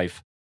shitty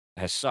life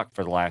has sucked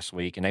for the last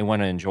week, and they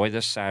want to enjoy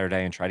this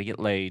Saturday and try to get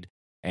laid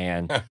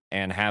and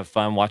have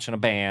fun watching a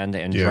band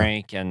and Yeah.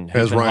 drink and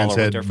hoop As and Ryan holler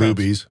with said, their friends.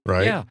 boobies,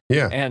 right? Yeah.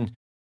 Yeah. And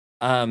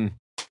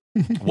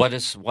what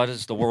is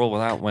the world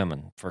without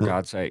women? For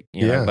God's sake,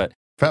 you know. Yeah. But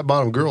Fat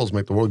bottom girls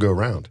make the world go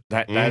round.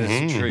 that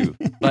is true.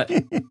 But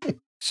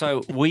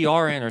so we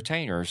are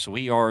entertainers.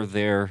 We are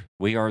there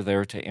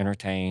to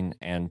entertain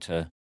and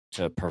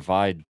to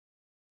provide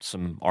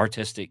some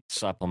artistic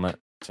supplement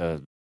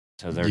to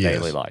their Yes.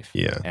 daily life.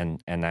 Yeah. And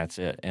that's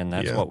it. And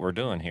that's Yeah. what we're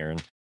doing here.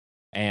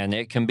 And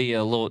it can be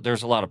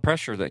there's a lot of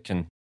pressure that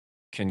can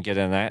get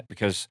in that,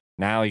 because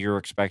now you're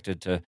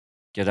expected to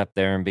get up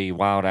there and be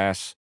wild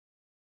ass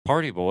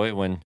party boy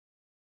when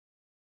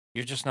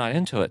you're just not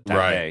into it that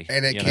Right. day.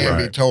 And it you can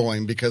know? be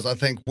tolling, because I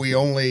think we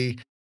only,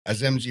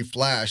 as MG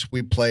Flash,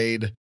 we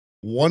played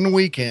one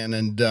weekend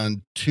and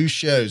done 2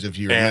 shows, if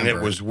you remember. And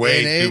it was way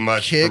And too it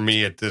much for kicked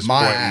me at this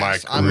my point in my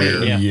ass. I mean,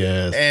 career. Yeah.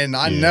 Yes. And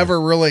I Yeah. never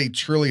really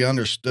truly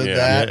understood Yeah.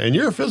 that. Yeah, and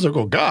you're a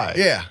physical guy.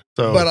 Yeah.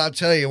 So, But I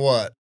tell you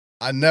what,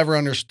 I never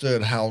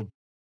understood how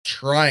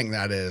trying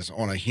that is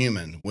on a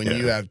human when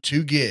you Yeah. have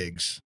 2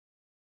 gigs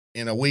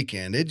in a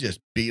weekend. It just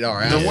beat our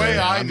The ass. way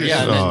I mean, just-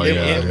 Yeah, and Oh, it,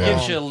 yeah, it yeah.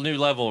 gives you a new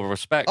level of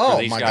respect Oh,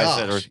 for these my guys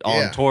that gosh, are on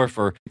yeah. tour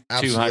for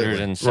Absolutely.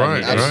 270 Right,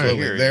 days right. a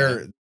Absolutely. year. you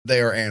know? They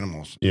are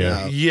animals.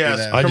 Yeah. Yes,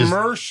 you know. I just-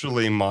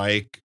 commercially,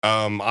 Mike.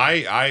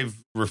 I've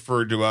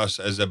referred to us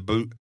as a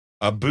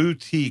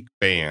boutique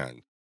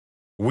band.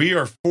 We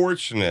are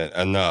fortunate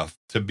enough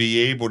to be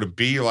able to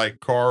be like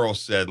Carl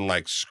said, and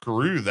like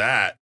screw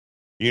that.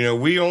 You know,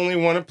 we only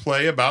want to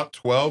play about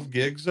 12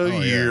 gigs a Oh, yeah.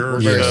 year. We're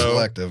very so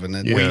selective, and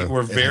it, Yeah.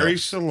 we're it very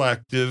helps.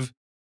 selective,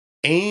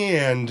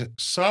 and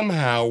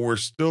somehow we're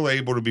still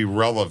able to be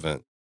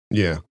relevant,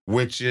 yeah.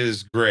 which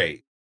is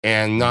great.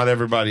 And not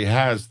everybody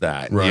has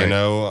that, Right. you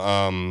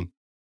know.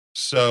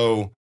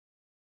 So,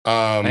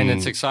 And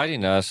it's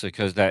exciting to us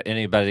because that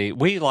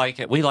we like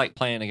it. We like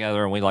playing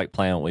together, and we like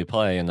playing what we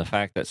play. And the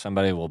fact that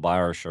somebody will buy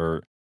our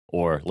shirt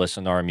or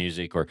listen to our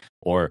music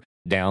or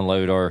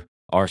download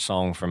our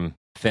song from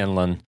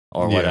Finland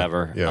or Yeah,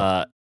 whatever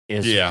yeah.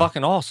 is Yeah.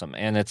 fucking awesome.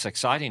 And it's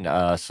exciting to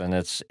us. And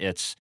it's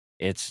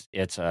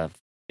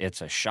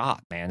a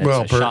shot, man. It's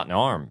Well, a shot in the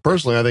arm.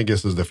 Personally, I think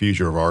this is the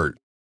future of art.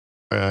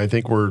 I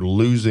think we're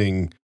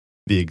losing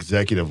the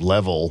executive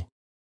level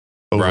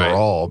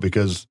overall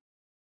because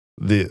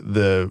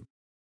the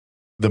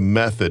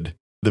method,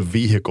 the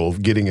vehicle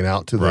of getting it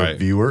out to the Right.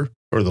 viewer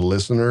or the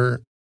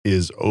listener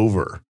is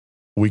over.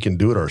 We can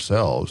do it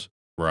ourselves.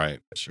 right.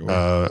 Sure.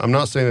 I'm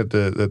not saying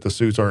that the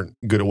suits aren't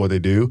good at what they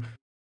do,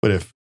 but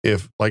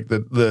if like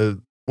the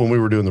when we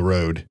were doing the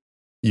road,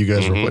 you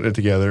guys were Mhm. putting it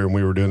together and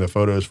we were doing the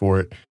photos for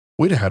it,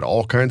 we'd have had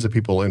all kinds of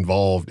people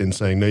involved in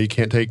saying, no, you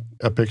can't take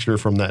a picture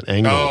from that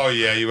angle. Oh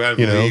yeah, you have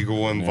You know?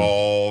 legal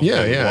involved.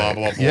 Yeah, and yeah, blah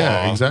blah blah.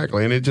 yeah,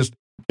 exactly. And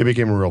it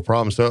became a real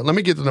problem. So let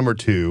me get to number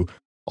 2.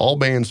 All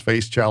bands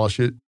face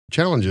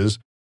challenges.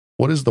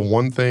 What is the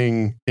one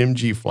thing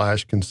MG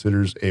Flash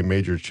considers a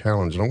major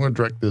challenge? And I'm going to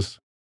direct this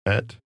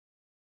at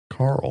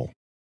Carl.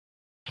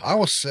 I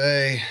will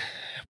say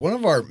one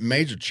of our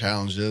major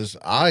challenges,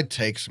 I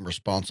take some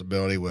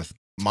responsibility with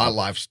my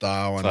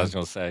lifestyle, That's what I was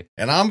going to say.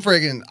 and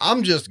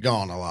I'm just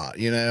gone a lot.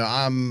 You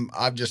know,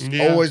 I've just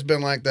Yeah. always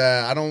been like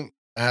that. I don't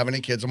have any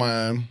kids of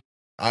my own.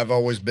 I've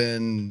always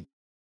been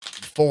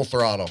full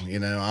throttle. You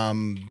know,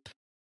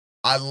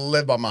 I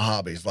live by my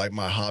hobbies. Like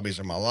my hobbies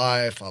are my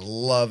life. I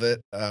love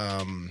it.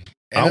 And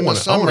I in the want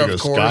to summer, go of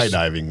course,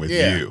 skydiving with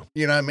yeah, you.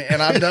 You know what I mean?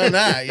 And I've done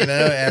that, you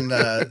know,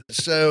 and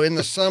so in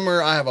the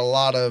summer I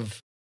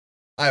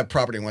have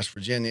property in West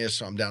Virginia,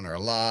 so I'm down there a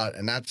lot,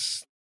 and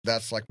that's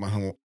like my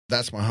home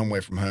away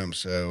from home.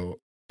 So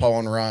Paul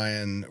and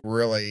Ryan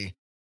really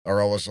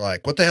are always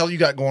like, what the hell you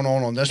got going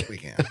on this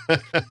weekend?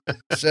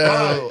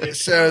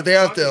 so they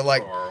have to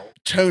like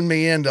tone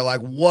me into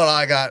like what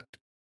I got,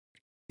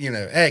 you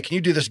know, hey, can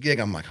you do this gig?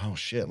 I'm like, oh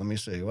shit, let me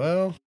see.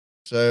 Well,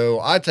 so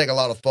I take a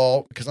lot of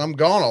fault because I'm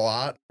gone a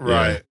lot.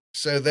 Right.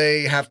 So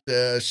they have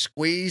to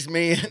squeeze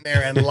me in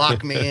there and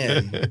lock me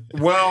in.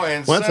 Well,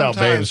 and Well, that's how bands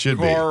sometimes should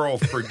be. Carl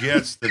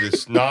forgets that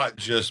it's not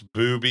just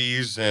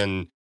boobies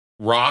and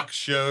rock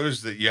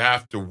shows that you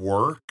have to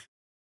work.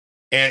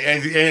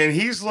 And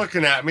he's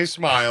looking at me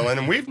smiling,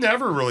 and we've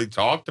never really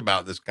talked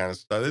about this kind of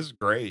stuff. This is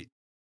great.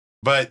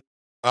 But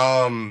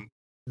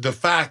the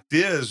fact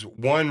is,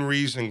 one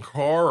reason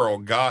Carl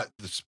got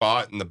the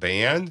spot in the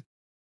band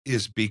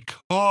is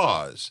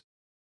because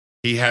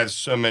he had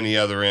so many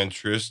other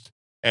interests,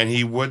 and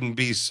he wouldn't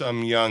be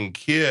some young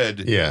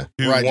kid Yeah.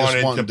 who Right, just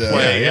wanted wanted to to-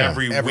 play Yeah,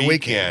 every Every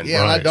weekend.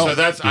 Yeah, and I Right. don't. So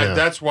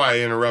that's why I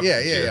interrupted Yeah,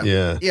 you. yeah.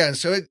 Yeah. Yeah, and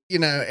so and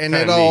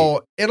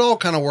Kinda it all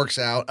kind of works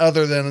out,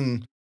 other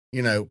than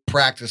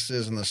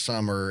practices in the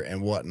summer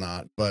and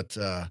whatnot. But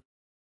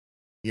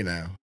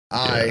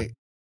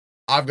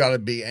I've got to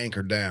be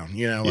anchored down.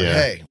 Yeah.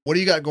 Hey, what do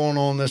you got going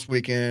on this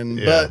weekend?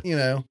 Yeah.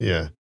 But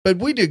Yeah. but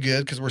we do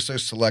good because we're so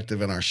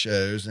selective in our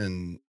shows,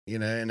 and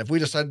and if we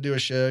decide to do a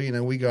show,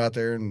 we go out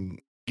there and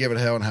give it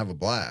hell and have a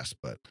blast.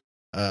 But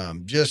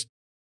just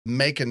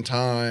making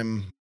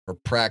time for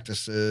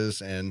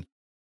practices, and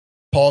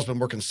Paul's been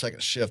working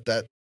second shift.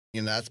 That's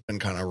been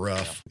kind of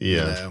rough.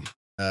 Yeah.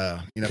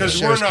 Because the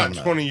we're show's not coming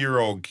up.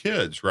 20-year-old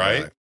kids,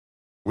 right? Right.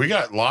 We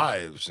got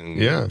lives and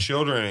Yeah.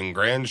 children and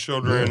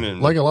grandchildren,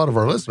 and like a lot of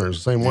our listeners,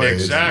 the same way.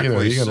 It's,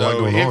 exactly. you got a lot So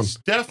going on. it's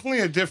definitely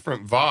a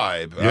different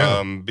vibe.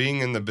 Yeah. Being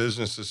in the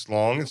business this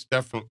long, it's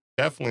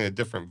definitely a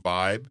different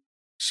vibe.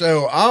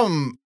 So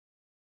I'm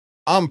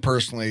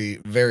personally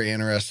very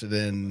interested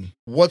in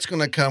what's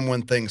going to come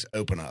when things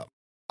open up.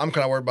 I'm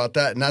kind of worried about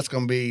that, and that's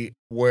going to be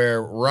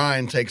where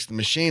Ryan takes the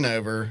machine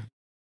over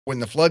when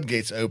the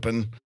floodgates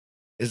open.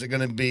 Is it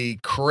going to be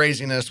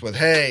craziness with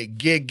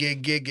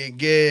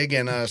gig,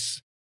 and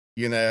us?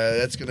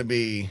 That's going to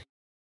be.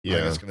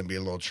 Yeah. it's going to be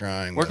a little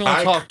trying. We're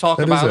but- going to talk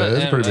That is about a- it. that's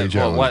a and, pretty big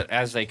challenge. what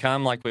as they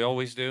come, like we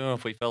always do.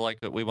 If we feel like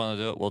that we want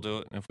to do it, we'll do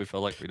it. And if we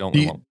feel like we don't, Do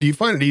we you, won't. do you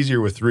find it easier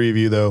with three of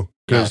you though?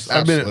 Because Yes,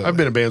 I've been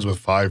absolutely. in bands with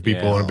 5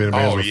 people Yeah. and I've been in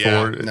bands Oh, with yeah.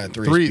 4. No,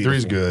 three's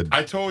beautiful. good.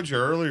 I told you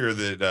earlier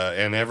that,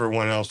 and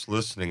everyone else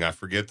listening, I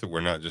forget that we're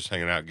not just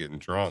hanging out getting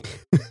drunk.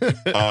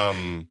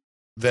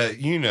 That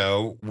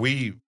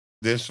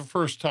this is the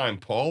first time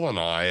Paul and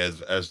I,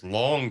 as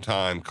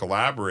longtime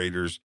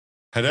collaborators,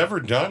 had ever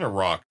done a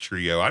rock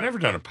trio. I'd never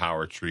done a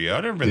power trio.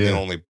 I'd never been the Yeah.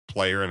 only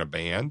player in a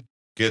band,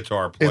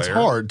 guitar player. It's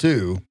hard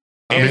too.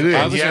 I And, mean, it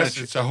and is. was in yes,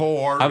 a- it's a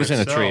whole art. I was in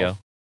a itself. trio,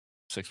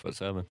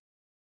 6'7".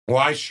 Well,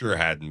 I sure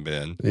hadn't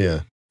been.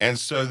 Yeah. And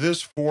so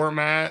this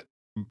format,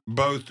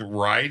 both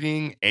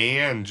writing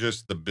and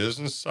just the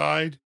business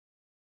side,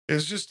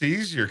 is just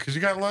easier because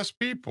you got less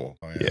people.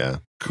 Oh, Yeah.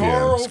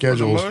 Carl, for the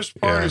schedules, most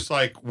part, yeah. is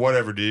like,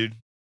 whatever, dude.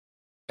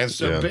 And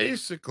so Yeah.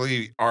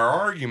 basically, our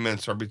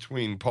arguments are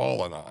between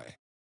Paul and I.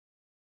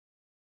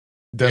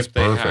 That's if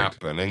they perfect.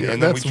 happen. And, Yeah,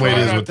 and then we that's the way it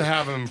try is not with- to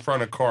have them in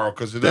front of Carl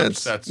because it That's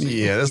upsets him.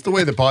 yeah. That's the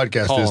way the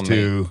podcast Paul is and me.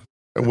 too.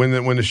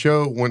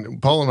 When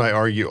Paul and I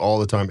argue all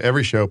the time,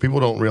 every show, people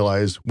don't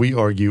realize we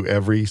argue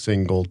every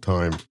single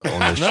time on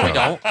this No, show. we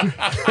don't.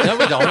 No,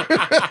 we don't.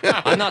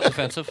 I'm not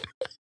defensive.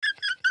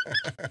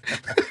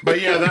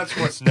 But yeah, that's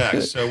what's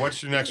next. So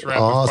what's your next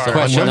rapid Awesome. fire?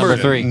 Question number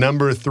 3.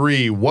 Number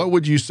 3. What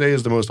would you say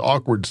is the most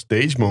awkward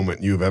stage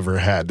moment you've ever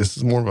had? This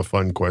is more of a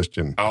fun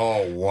question.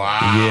 Oh,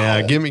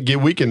 wow. Yeah,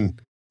 we can.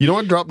 You don't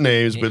want to drop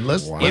names, but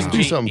let's do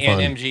MG something fun.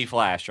 and MG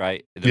Flash,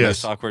 right? The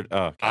Yes. most awkward.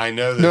 Oh, okay. I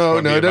know this No, would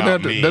it be doesn't about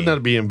have, to, me. doesn't have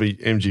to be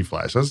MG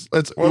Flash. Let's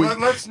Well, we-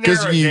 let's 'cause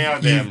narrow it you-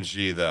 down to you-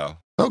 MG, though.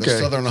 The okay.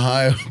 Southern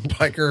Ohio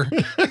biker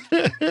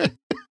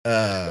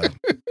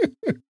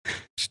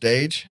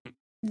stage.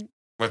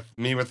 With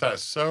me with that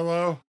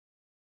solo?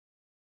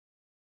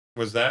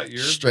 Was that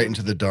yours? Straight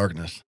into the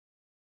darkness.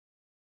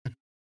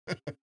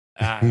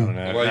 I don't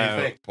know. What do No.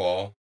 you think,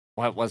 Paul?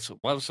 What was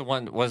the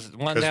one? Was the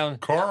one 'Cause down?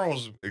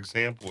 Carl's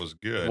example is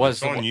good. Was It's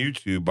the on one-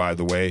 YouTube, by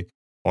the way,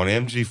 on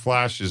MG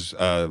Flash's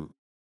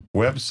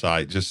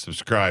website. Just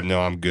subscribe.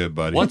 No, I'm good,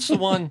 buddy. What's the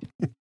one?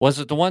 Was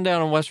it the one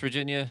down in West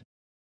Virginia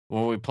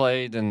where we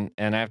played and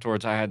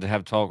afterwards I had to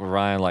have a talk with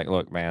Ryan? Like,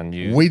 look, man,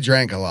 We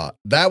drank a lot.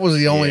 That was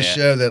the only Yeah.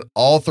 show that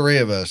all 3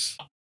 of us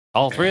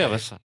all 3 of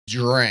us.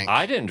 drank.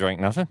 I didn't drink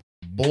nothing.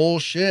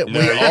 Bullshit. No,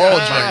 we you all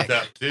got drank.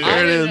 that too. I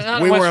it didn't- is.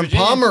 not We West were in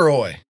Virginia.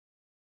 Pomeroy.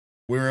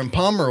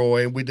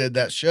 We did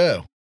that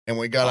show. And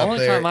we got The up only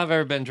there. time I've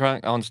ever been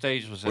drunk on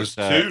stage was Was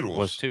at, Toodles.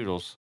 Was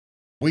Toodles.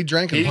 We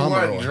drank in He wasn't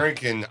Pomeroy.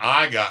 drinking.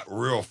 I got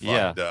real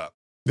fucked up.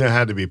 That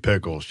had to be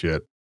pickle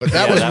shit. But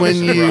that Yeah, was that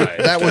when was you right.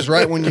 that was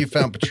right when you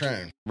found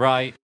Patron.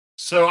 Right.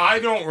 So I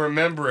don't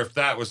remember if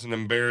that was an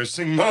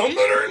embarrassing moment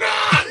or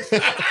not.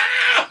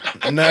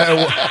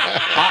 No.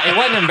 It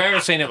wasn't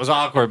embarrassing. It was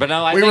awkward. But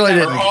no, I We think really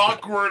that- or didn't.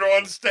 awkward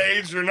on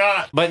stage or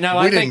not. But no,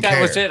 We I think didn't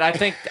that was care. it.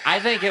 I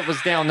think it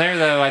was down there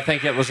though. I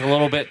think it was a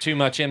little bit too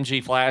much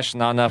MG Flash,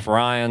 not enough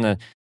Ryan. And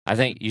I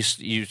think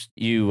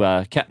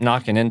you kept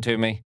knocking into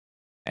me,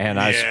 and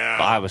Yeah.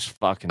 I was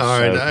fucking All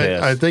so right,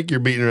 pissed. I think you're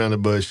beating around the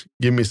bush.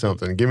 Give me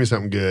something. Give me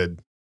something good.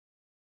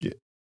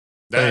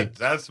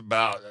 That's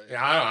about.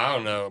 I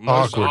don't know.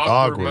 Most Awkward,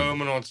 awkward awkward.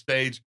 moment on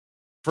stage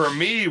for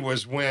me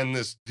was when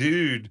this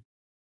dude,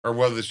 or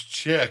well, this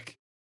chick,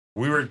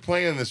 we were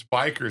playing this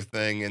biker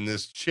thing, and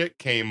this chick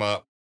came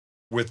up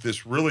with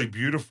this really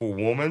beautiful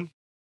woman.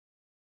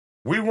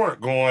 We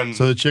weren't going.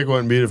 So the chick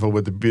wasn't beautiful,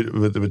 but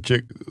the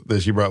chick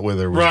that she brought with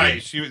her was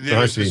Right. good. There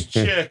I was this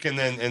see. chick, and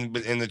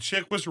the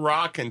chick was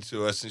rocking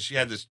to us, and she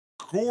had this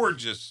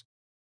gorgeous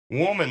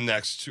woman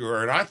next to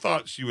her, and I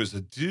thought she was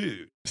a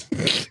dude.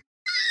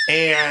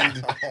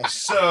 And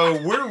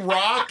so we're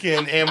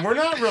rocking, and we're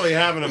not really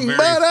having a very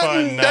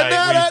fun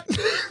night.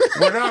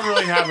 We're not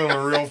really having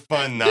a real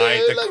fun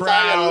night. The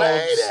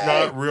crowd's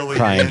not really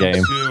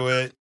into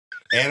it.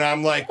 And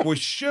I'm like, well,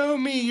 show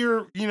me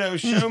your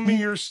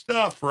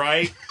stuff,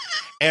 right?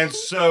 And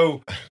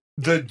so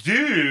the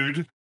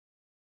dude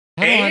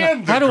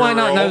how do I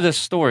not know this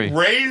story?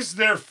 Raised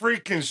their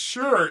freaking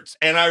shirts,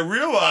 and I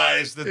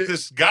realized that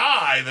this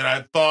guy that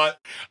I thought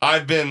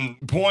I've been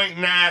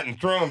pointing at and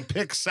throwing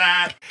pics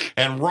at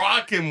and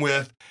rocking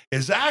with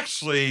is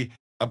actually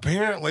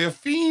apparently a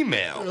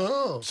female.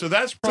 Oh. So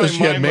that's probably she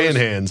had man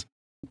hands.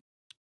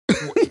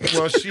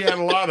 Well, she had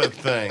a lot of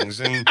things,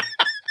 and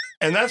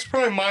that's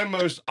probably my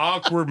most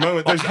awkward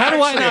moment. How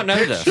do I not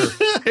know this?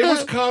 It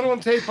was caught on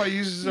tape. I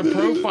used as a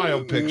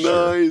profile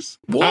picture. Nice.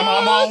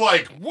 I'm all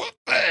like, what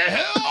the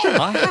hell?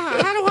 How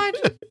do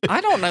I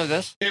don't know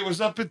this. It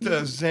was up at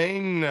the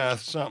Zane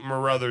something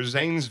or other,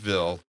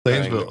 Zanesville.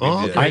 Zanesville.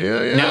 Oh, okay.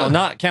 Yeah. Now,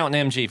 not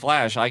counting MG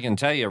Flash, I can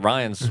tell you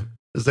Ryan's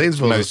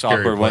Zanesville most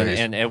awkward one,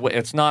 and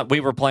it's not. We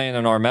were playing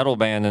in our metal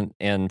band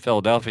in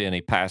Philadelphia, and he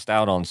passed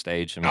out on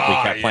stage, and we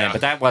kept playing. But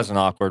that wasn't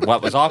awkward.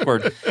 What was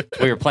awkward?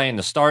 We were playing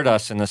the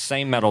Stardust in the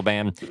same metal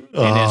band,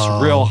 and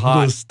this real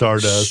hot,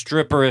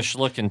 stripperish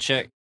looking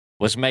chick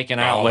was making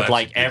out with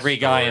like every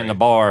guy in the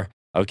bar.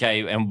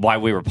 Okay, and while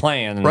we were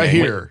playing, right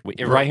here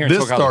in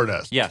this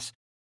Stardust, yes,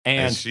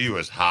 and she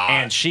was hot,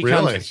 and she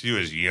she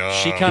was young.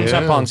 She comes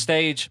up on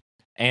stage,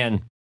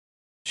 and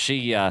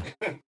she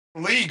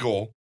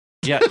legal.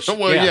 Yeah, it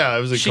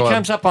was. She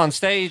comes up on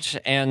stage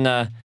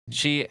and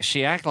she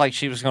acted like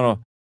she was going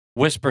to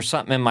whisper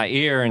something in my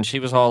ear, and she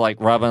was all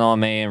like rubbing on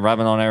me and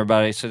rubbing on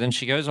everybody. So then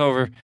she goes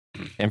over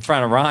in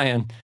front of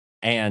Ryan,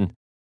 and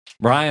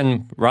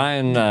Ryan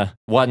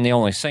wasn't the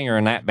only singer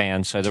in that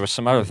band, so there was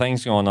some other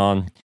things going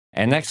on.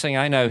 And next thing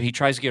I know, he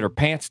tries to get her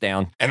pants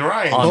down. And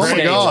Ryan, on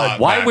stage.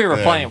 While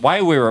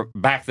we were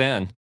back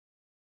then.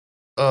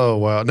 Oh,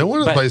 wow. No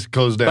wonder the place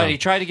closed down. But he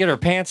tried to get her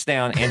pants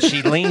down, and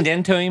she leaned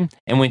into him.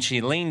 And when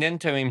she leaned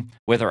into him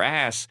with her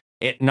ass,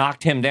 it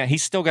knocked him down.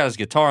 He's still got his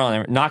guitar on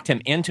there. It knocked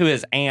him into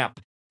his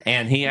amp,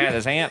 and he had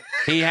his amp.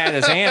 He had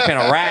his amp in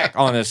a rack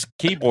on his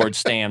keyboard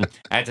stand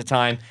at the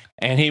time,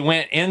 and he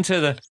went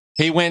into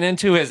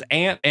his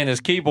amp and his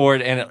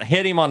keyboard, and it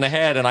hit him on the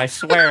head. And I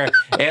swear,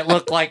 it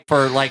looked like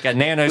for like a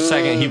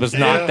nanosecond he was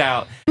knocked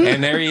out.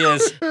 And there he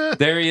is.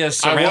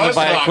 Surrounded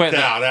by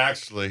equipment. Out,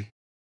 actually.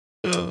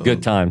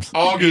 Good times.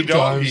 Augie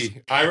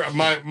Doggy.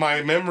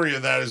 My memory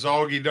of that is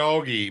Augie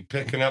Doggy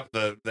picking up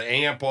the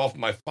amp off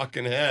my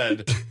fucking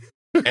head,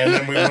 and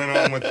then we went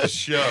on with the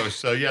show.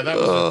 So yeah, that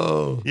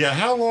was.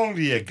 How long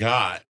do you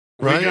got?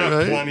 We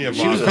got plenty of.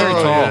 She was very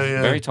tall,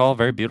 very tall,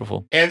 very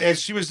beautiful, and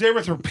she was there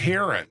with her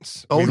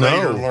parents. Oh, we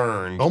later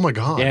learned. Oh my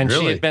god! Yeah, and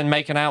really? she had been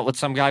making out with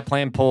some guy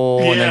playing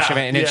pool, and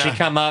then she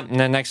come up, and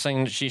the next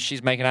thing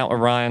she's making out with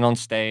Ryan on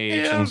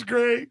stage. Yeah, it was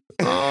great.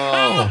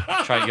 Oh,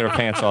 try to get her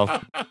pants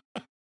off.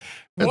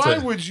 Why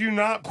would you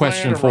not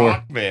play in a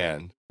rock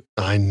band?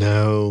 I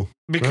know.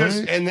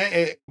 Because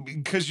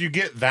because you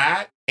get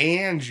that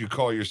and you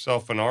call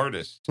yourself an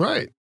artist.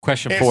 Right.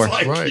 Question 4.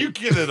 It's like you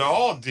get it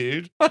all,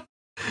 dude.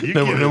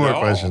 No more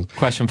questions.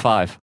 Question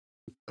 5.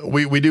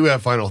 We do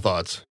have final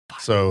thoughts.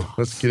 So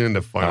let's get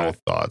into final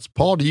thoughts.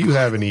 Paul, do you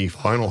have any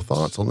final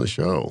thoughts on the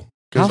show?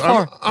 How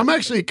far? I'm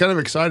actually kind of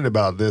excited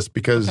about this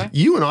because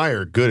you and I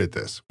are good at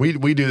this. We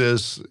do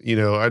this,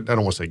 I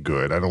don't want to say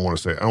good. I don't want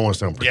to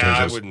sound pretentious.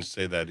 Yeah, I wouldn't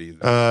say that either.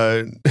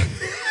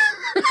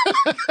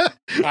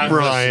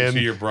 Brian, to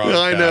your broadcast.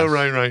 I know,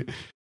 right.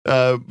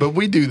 But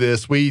we do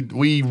this.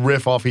 We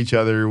riff off each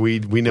other. We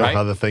know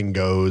how the thing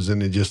goes,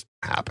 and it just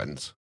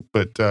happens.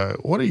 But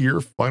what are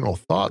your final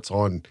thoughts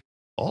on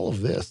all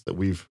of this that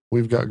we've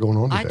got going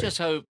on today? I just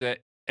hope that,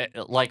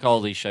 like all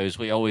these shows,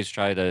 we always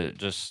try to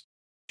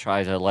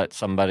let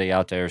somebody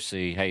out there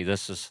see, hey,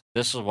 this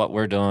is what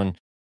we're doing,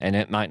 and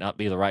it might not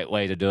be the right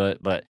way to do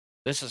it, but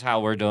this is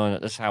how we're doing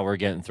it. This is how we're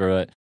getting through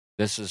it.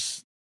 This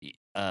is,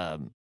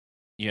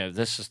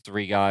 this is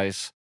 3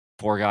 guys,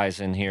 4 guys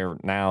in here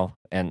now,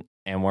 and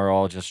we're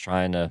all just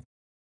trying to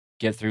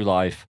get through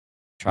life,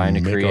 trying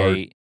to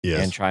create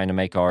and trying to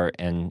make art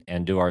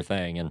and do our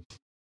thing.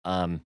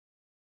 And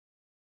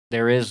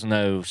there is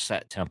no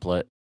set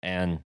template,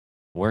 and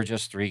we're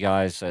just 3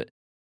 guys that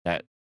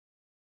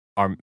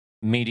are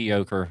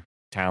mediocre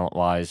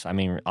talent-wise. I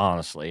mean,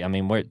 honestly,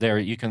 we're there.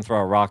 You can throw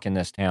a rock in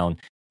this town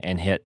and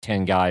hit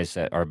 10 guys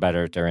that are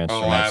better at their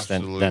instruments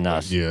than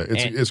us. Yeah,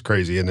 it's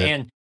crazy, isn't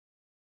it?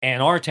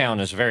 And our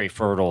town is very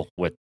fertile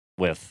with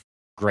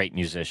great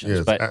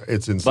musicians. Yeah,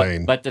 it's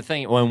insane. But the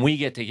thing, when we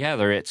get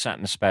together, it's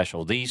something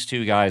special. These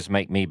 2 guys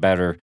make me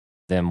better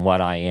than what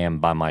I am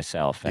by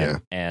myself,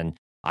 and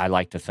I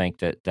like to think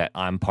that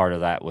I'm part of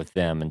that with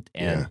them,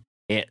 and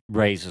it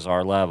raises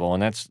our level.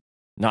 And that's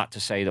not to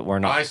say that we're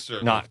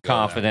not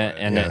confident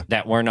and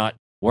that we're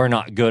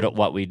not good at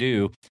what we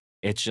do.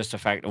 It's just a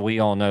fact that we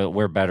all know that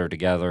we're better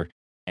together,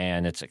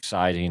 and it's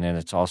exciting, and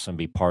it's awesome to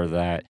be part of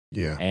that.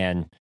 Yeah.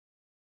 And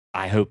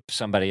I hope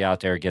somebody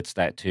out there gets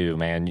that too,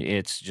 man.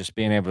 It's just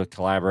being able to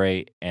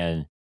collaborate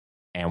and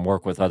and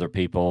work with other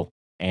people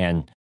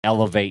and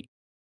elevate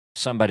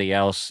somebody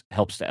else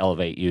helps to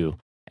elevate you.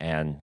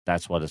 And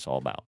that's what it's all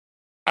about.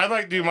 I'd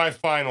like to do my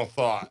final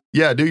thought.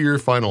 Yeah, do your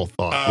final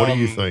thought. What do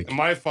you think?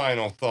 My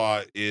final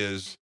thought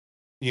is,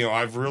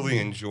 I've really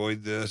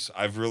enjoyed this.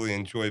 I've really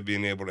enjoyed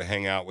being able to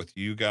hang out with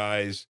you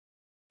guys.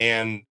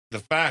 And the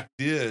fact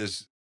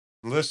is,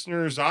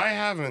 listeners, I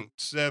haven't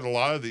said a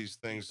lot of these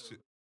things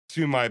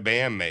to my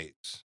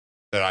bandmates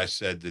that I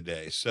said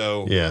today.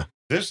 So Yeah.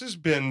 this has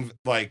been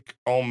like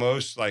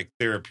almost like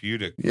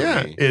therapeutic for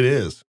Yeah, me. it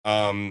is.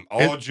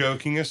 All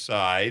joking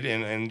aside,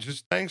 and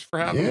just thanks for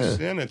having us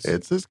in.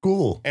 It's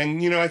cool.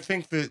 And I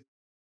think that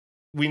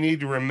we need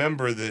to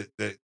remember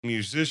that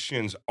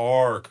musicians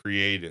are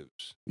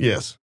creatives.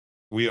 Yes.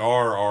 We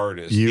are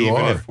artists. You even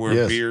are, if we're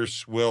yes. beer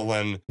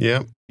swilling,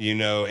 Yep.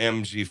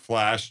 MG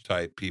Flash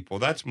type people.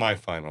 That's my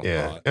final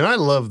thought. And I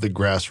love the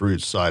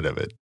grassroots side of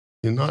it.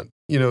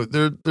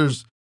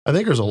 There's I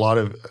think there's a lot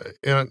of,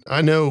 and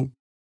I know,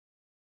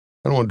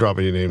 I don't want to drop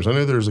any names. I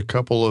know there's a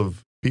couple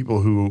of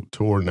people who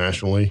tour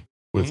nationally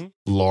with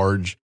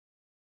large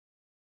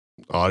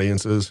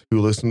audiences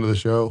who listen to the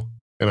show.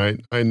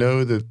 And I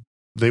know that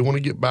they want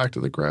to get back to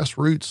the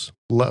grassroots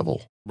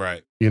level.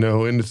 Right.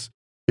 And it's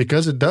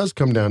because it does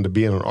come down to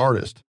being an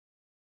artist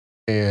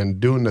and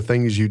doing the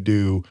things you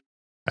do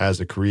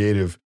as a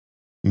creative,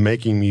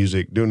 making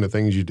music, doing the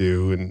things you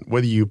do. And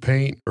whether you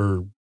paint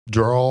or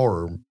draw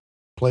or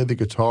play the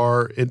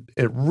guitar, it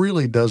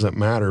really doesn't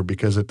matter,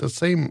 because at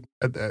the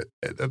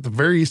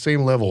very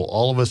same level,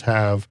 all of us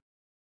have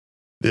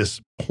this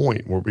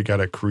point where we got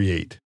to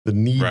create, the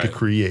need to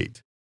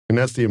create. And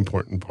that's the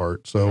important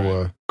part.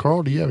 So,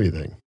 Carl, do you have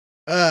anything?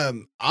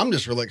 I'm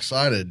just really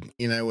excited,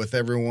 with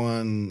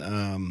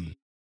everyone,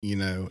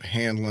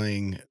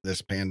 handling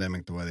this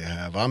pandemic the way they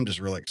have. I'm just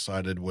really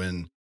excited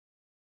when,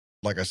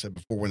 like I said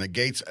before, when the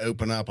gates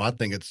open up, I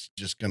think it's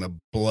just going to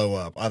blow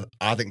up.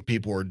 I think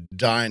people are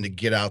dying to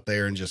get out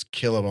there and just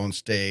kill it on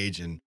stage.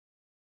 And,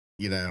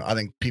 I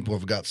think people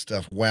have got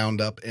stuff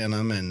wound up in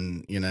them.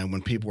 And,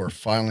 when people are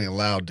finally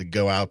allowed to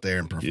go out there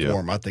and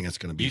perform, I think it's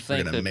going to be amazing. Do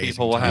you think that amazing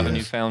people will have a times.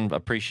 newfound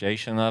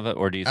appreciation of it?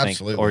 Or do you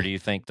Absolutely.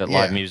 think that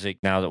live music,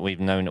 now that we've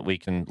known that we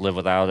can live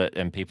without it,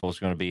 and people's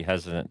going to be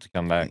hesitant to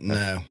come back?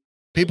 No,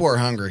 people are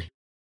hungry.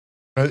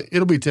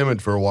 It'll be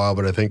timid for a while,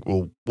 but I think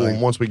we'll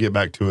once we get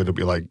back to it, it'll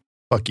be like,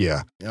 fuck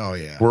yeah. Oh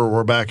yeah.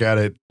 We're back at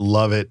it.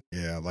 Love it.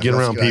 Yeah. Like, get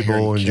around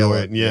people, enjoy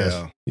it. Yes.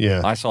 Yeah.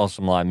 Yeah. I saw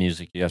some live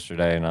music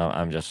yesterday, and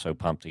I'm just so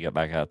pumped to get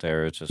back out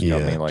there. It's just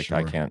got me like, sure.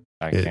 I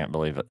can't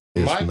believe it.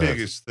 My nuts.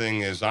 biggest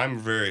thing is I'm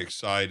very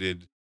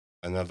excited.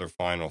 Another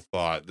final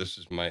thought. This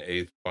is my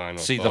 8th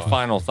final See, thought. the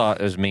final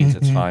thought means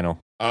it's final.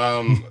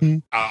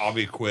 I'll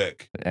be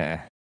quick.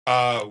 Yeah.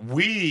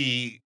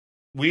 We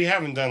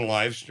haven't done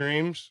live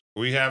streams.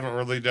 We haven't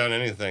really done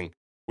anything.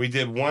 We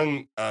did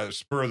one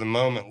spur of the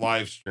moment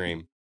live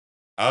stream.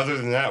 Other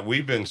than that,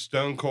 we've been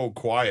stone cold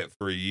quiet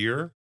for a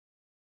year,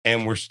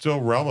 and we're still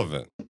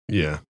relevant.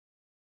 Yeah.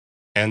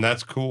 And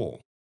that's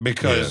cool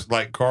because,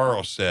 like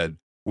Carl said,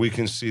 we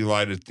can see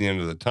light at the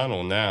end of the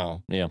tunnel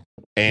now. Yeah.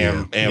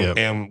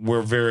 And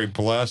we're very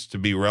blessed to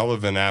be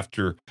relevant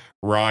after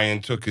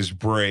Ryan took his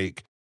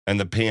break and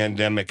the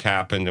pandemic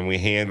happened, and we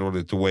handled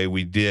it the way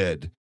we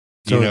did,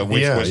 So,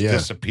 which was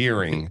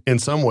disappearing. In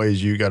some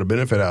ways, you got a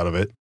benefit out of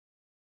it.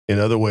 In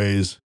other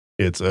ways,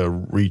 it's a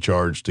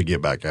recharge to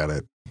get back at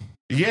it.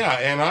 Yeah,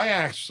 and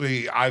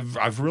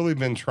I've really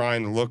been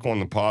trying to look on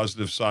the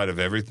positive side of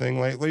everything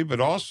lately, but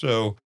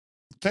also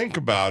think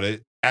about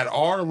it at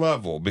our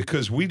level,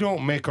 because we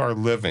don't make our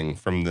living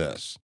from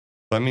this.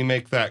 Let me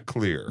make that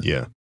clear.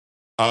 Yeah.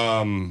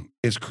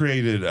 It's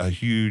created a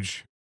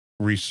huge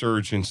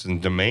resurgence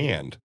in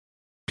demand.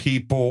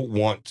 People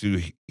want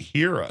to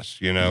hear us,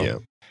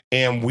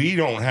 and we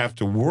don't have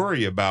to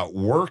worry about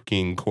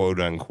working, quote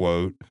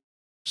unquote.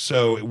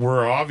 So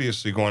we're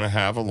obviously going to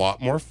have a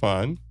lot more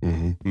fun,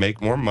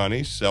 make more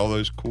money, sell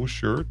those cool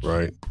shirts.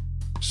 Right.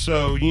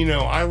 So,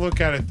 I look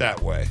at it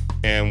that way,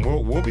 and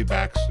we'll be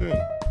back soon.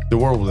 The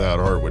world without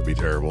art would be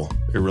terrible.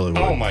 It really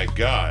would. Oh my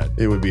God.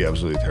 It would be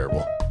absolutely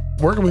terrible.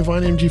 Where can we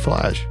find MG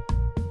Flash?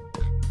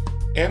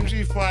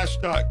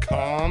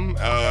 MGFlash.com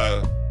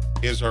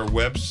is our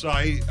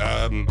website.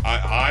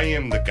 I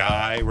am the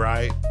guy,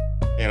 right?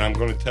 And I'm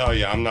going to tell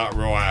you, I'm not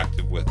real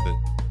active with it.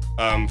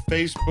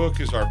 Facebook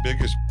is our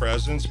biggest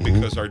presence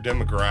because our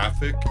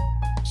demographic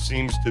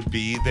seems to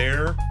be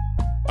there.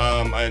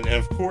 And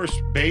of course,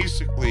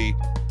 basically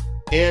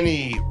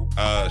any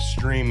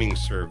streaming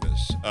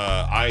service,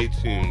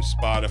 iTunes,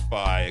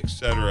 Spotify,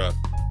 etc.,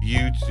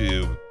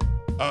 YouTube,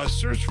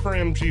 search for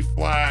MG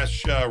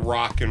Flash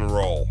rock and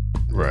roll.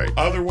 Right.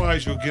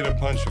 Otherwise, you'll get a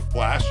bunch of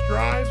flash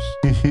drives,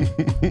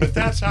 but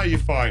that's how you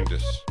find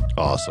us.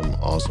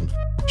 Awesome.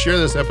 Share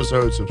this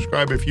episode,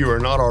 subscribe if you are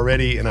not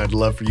already, and I'd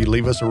love for you to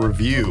leave us a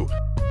review.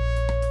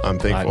 I'm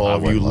thankful all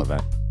of you. Love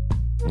that.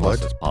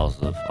 Unless it's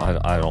positive.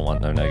 I don't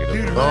want no negative.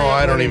 Dude,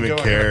 I don't even Go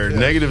care. ahead.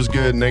 Negative's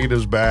good,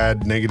 negative's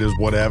bad, negative's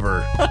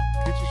whatever. Get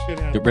your shit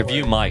out The of the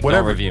review way. Mike.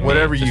 Whatever, don't review me.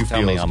 whatever Just you tell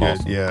feel me is I'm good.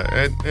 awesome. Yeah,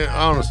 and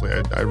honestly,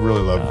 I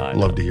really love I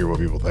love know. to hear what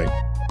people think.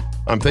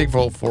 I'm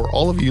thankful for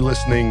all of you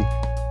listening,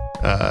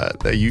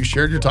 that you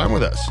shared your time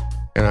with us.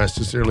 And I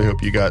sincerely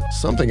hope you got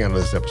something out of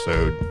this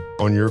episode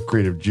on your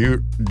creative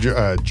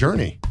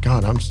journey.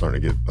 God, I'm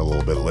starting to get a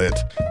little bit lit.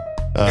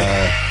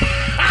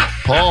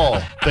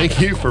 Paul,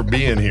 thank you for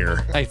being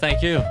here. Hey,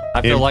 thank you.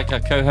 I feel like a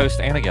co-host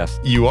and a guest.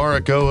 You are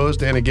a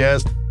co-host and a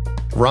guest.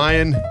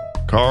 Ryan,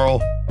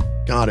 Carl,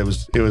 God, it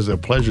was a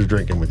pleasure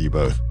drinking with you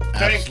both.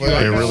 Thank you. Absolutely.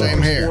 I'm really looking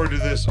Same here. forward to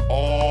this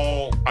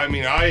all. I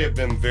mean, I have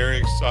been very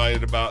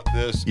excited about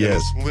this.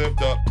 Yes. And it's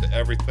lived up to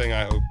everything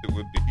I hoped it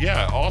would be.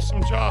 Yeah,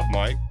 awesome job,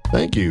 Mike.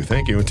 Thank you.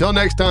 Thank you. Until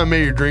next time,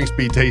 may your drinks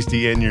be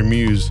tasty and your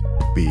muse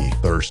be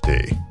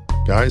thirsty.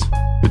 Guys,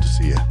 good to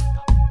see you.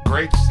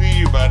 Great to see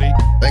you, buddy.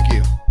 Thank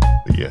you.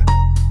 See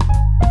ya.